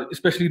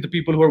 especially the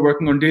people who are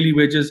working on daily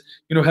wages,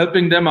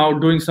 helping them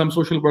out, doing some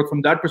social work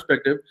from that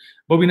perspective.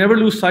 But we never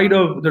lose sight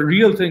of the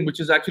real thing, which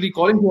is actually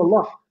calling to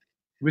Allah,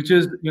 which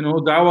is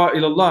da'wah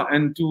ilallah,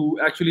 and to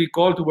actually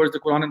call towards the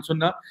Quran and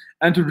Sunnah,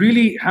 and to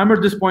really hammer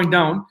this point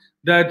down,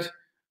 that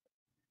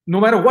no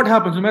matter what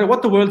happens, no matter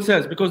what the world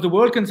says, because the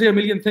world can say a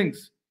million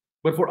things,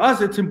 but for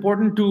us it's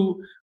important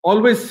to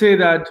always say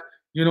that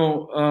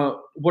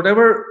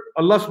whatever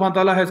Allah subhanahu wa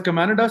ta'ala has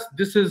commanded us,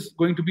 this is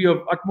going to be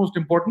of utmost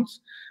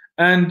importance.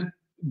 And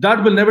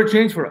that will never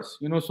change for us.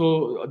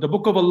 So the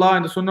book of Allah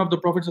and the sunnah of the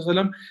Prophet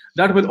ﷺ,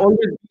 that will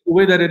always be the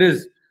way that it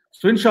is.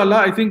 So inshallah,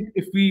 I think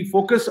if we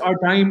focus our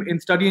time in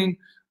studying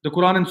the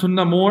Quran and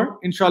Sunnah more,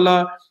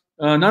 inshallah,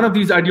 none of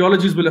these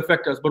ideologies will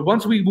affect us. But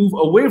once we move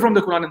away from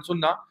the Quran and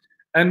Sunnah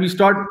and we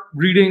start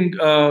reading,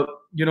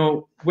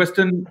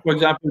 Western, for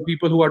example,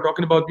 people who are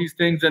talking about these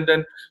things, and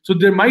then so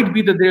there might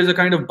be that there's a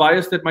kind of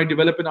bias that might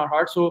develop in our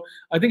hearts. So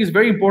I think it's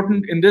very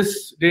important in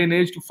this day and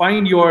age to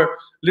find your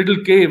little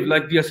cave,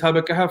 like the Ashab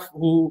al-Kahf,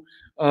 who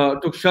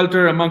took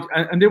shelter amongst,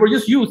 and they were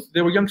just youth.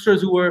 They were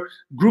youngsters who were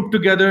grouped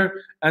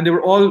together, and they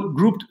were all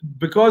grouped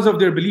because of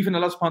their belief in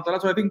Allah subhanahu wa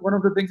ta'ala. So I think one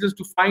of the things is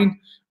to find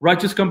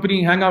righteous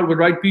company, hang out with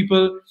right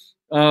people,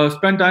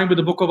 spend time with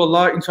the book of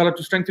Allah, inshallah,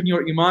 to strengthen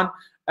your iman,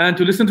 and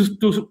to listen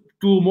to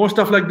more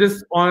stuff like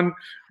this on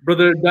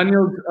Brother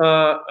Daniel's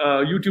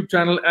YouTube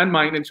channel and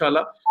mine,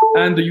 inshallah,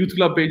 and the Youth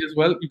Club page as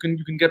well. You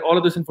can get all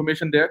of this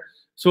information there.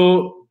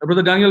 So,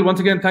 Brother Daniel, once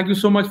again, thank you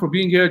so much for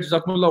being here.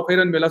 Jazakumullah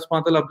khairan. May Allah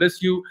subhanahu wa ta'ala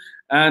bless you.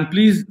 And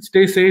please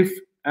stay safe.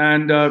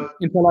 And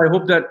inshallah, I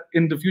hope that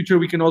in the future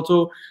we can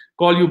also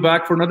call you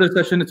back for another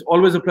session. It's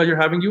always a pleasure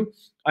having you.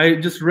 I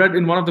just read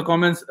in one of the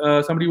comments,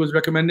 somebody was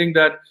recommending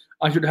that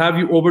I should have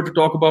you over to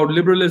talk about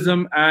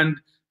liberalism and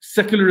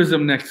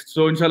secularism next.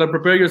 So inshallah,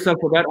 prepare yourself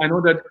for that. I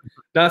know that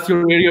that's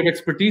your area of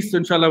expertise. So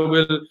inshallah,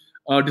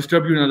 we'll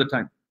disturb you another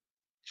time.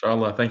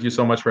 Inshallah. Thank you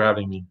so much for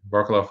having me.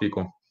 Barakallahu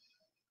feekum.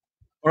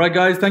 All right,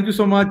 guys. Thank you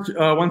so much.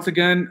 Once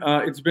again,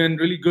 it's been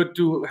really good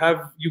to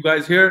have you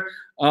guys here.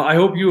 I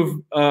hope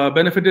you've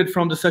benefited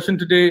from the session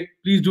today.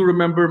 Please do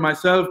remember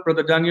myself,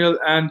 Brother Daniel,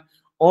 and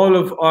all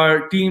of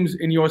our teams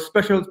in your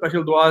special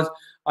du'as.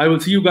 I will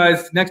see you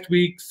guys next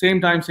week, same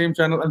time, same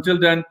channel. Until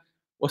then,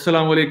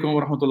 wassalamu alaikum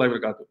wa rahmatullahi wa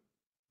barakatuh.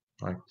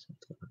 Right.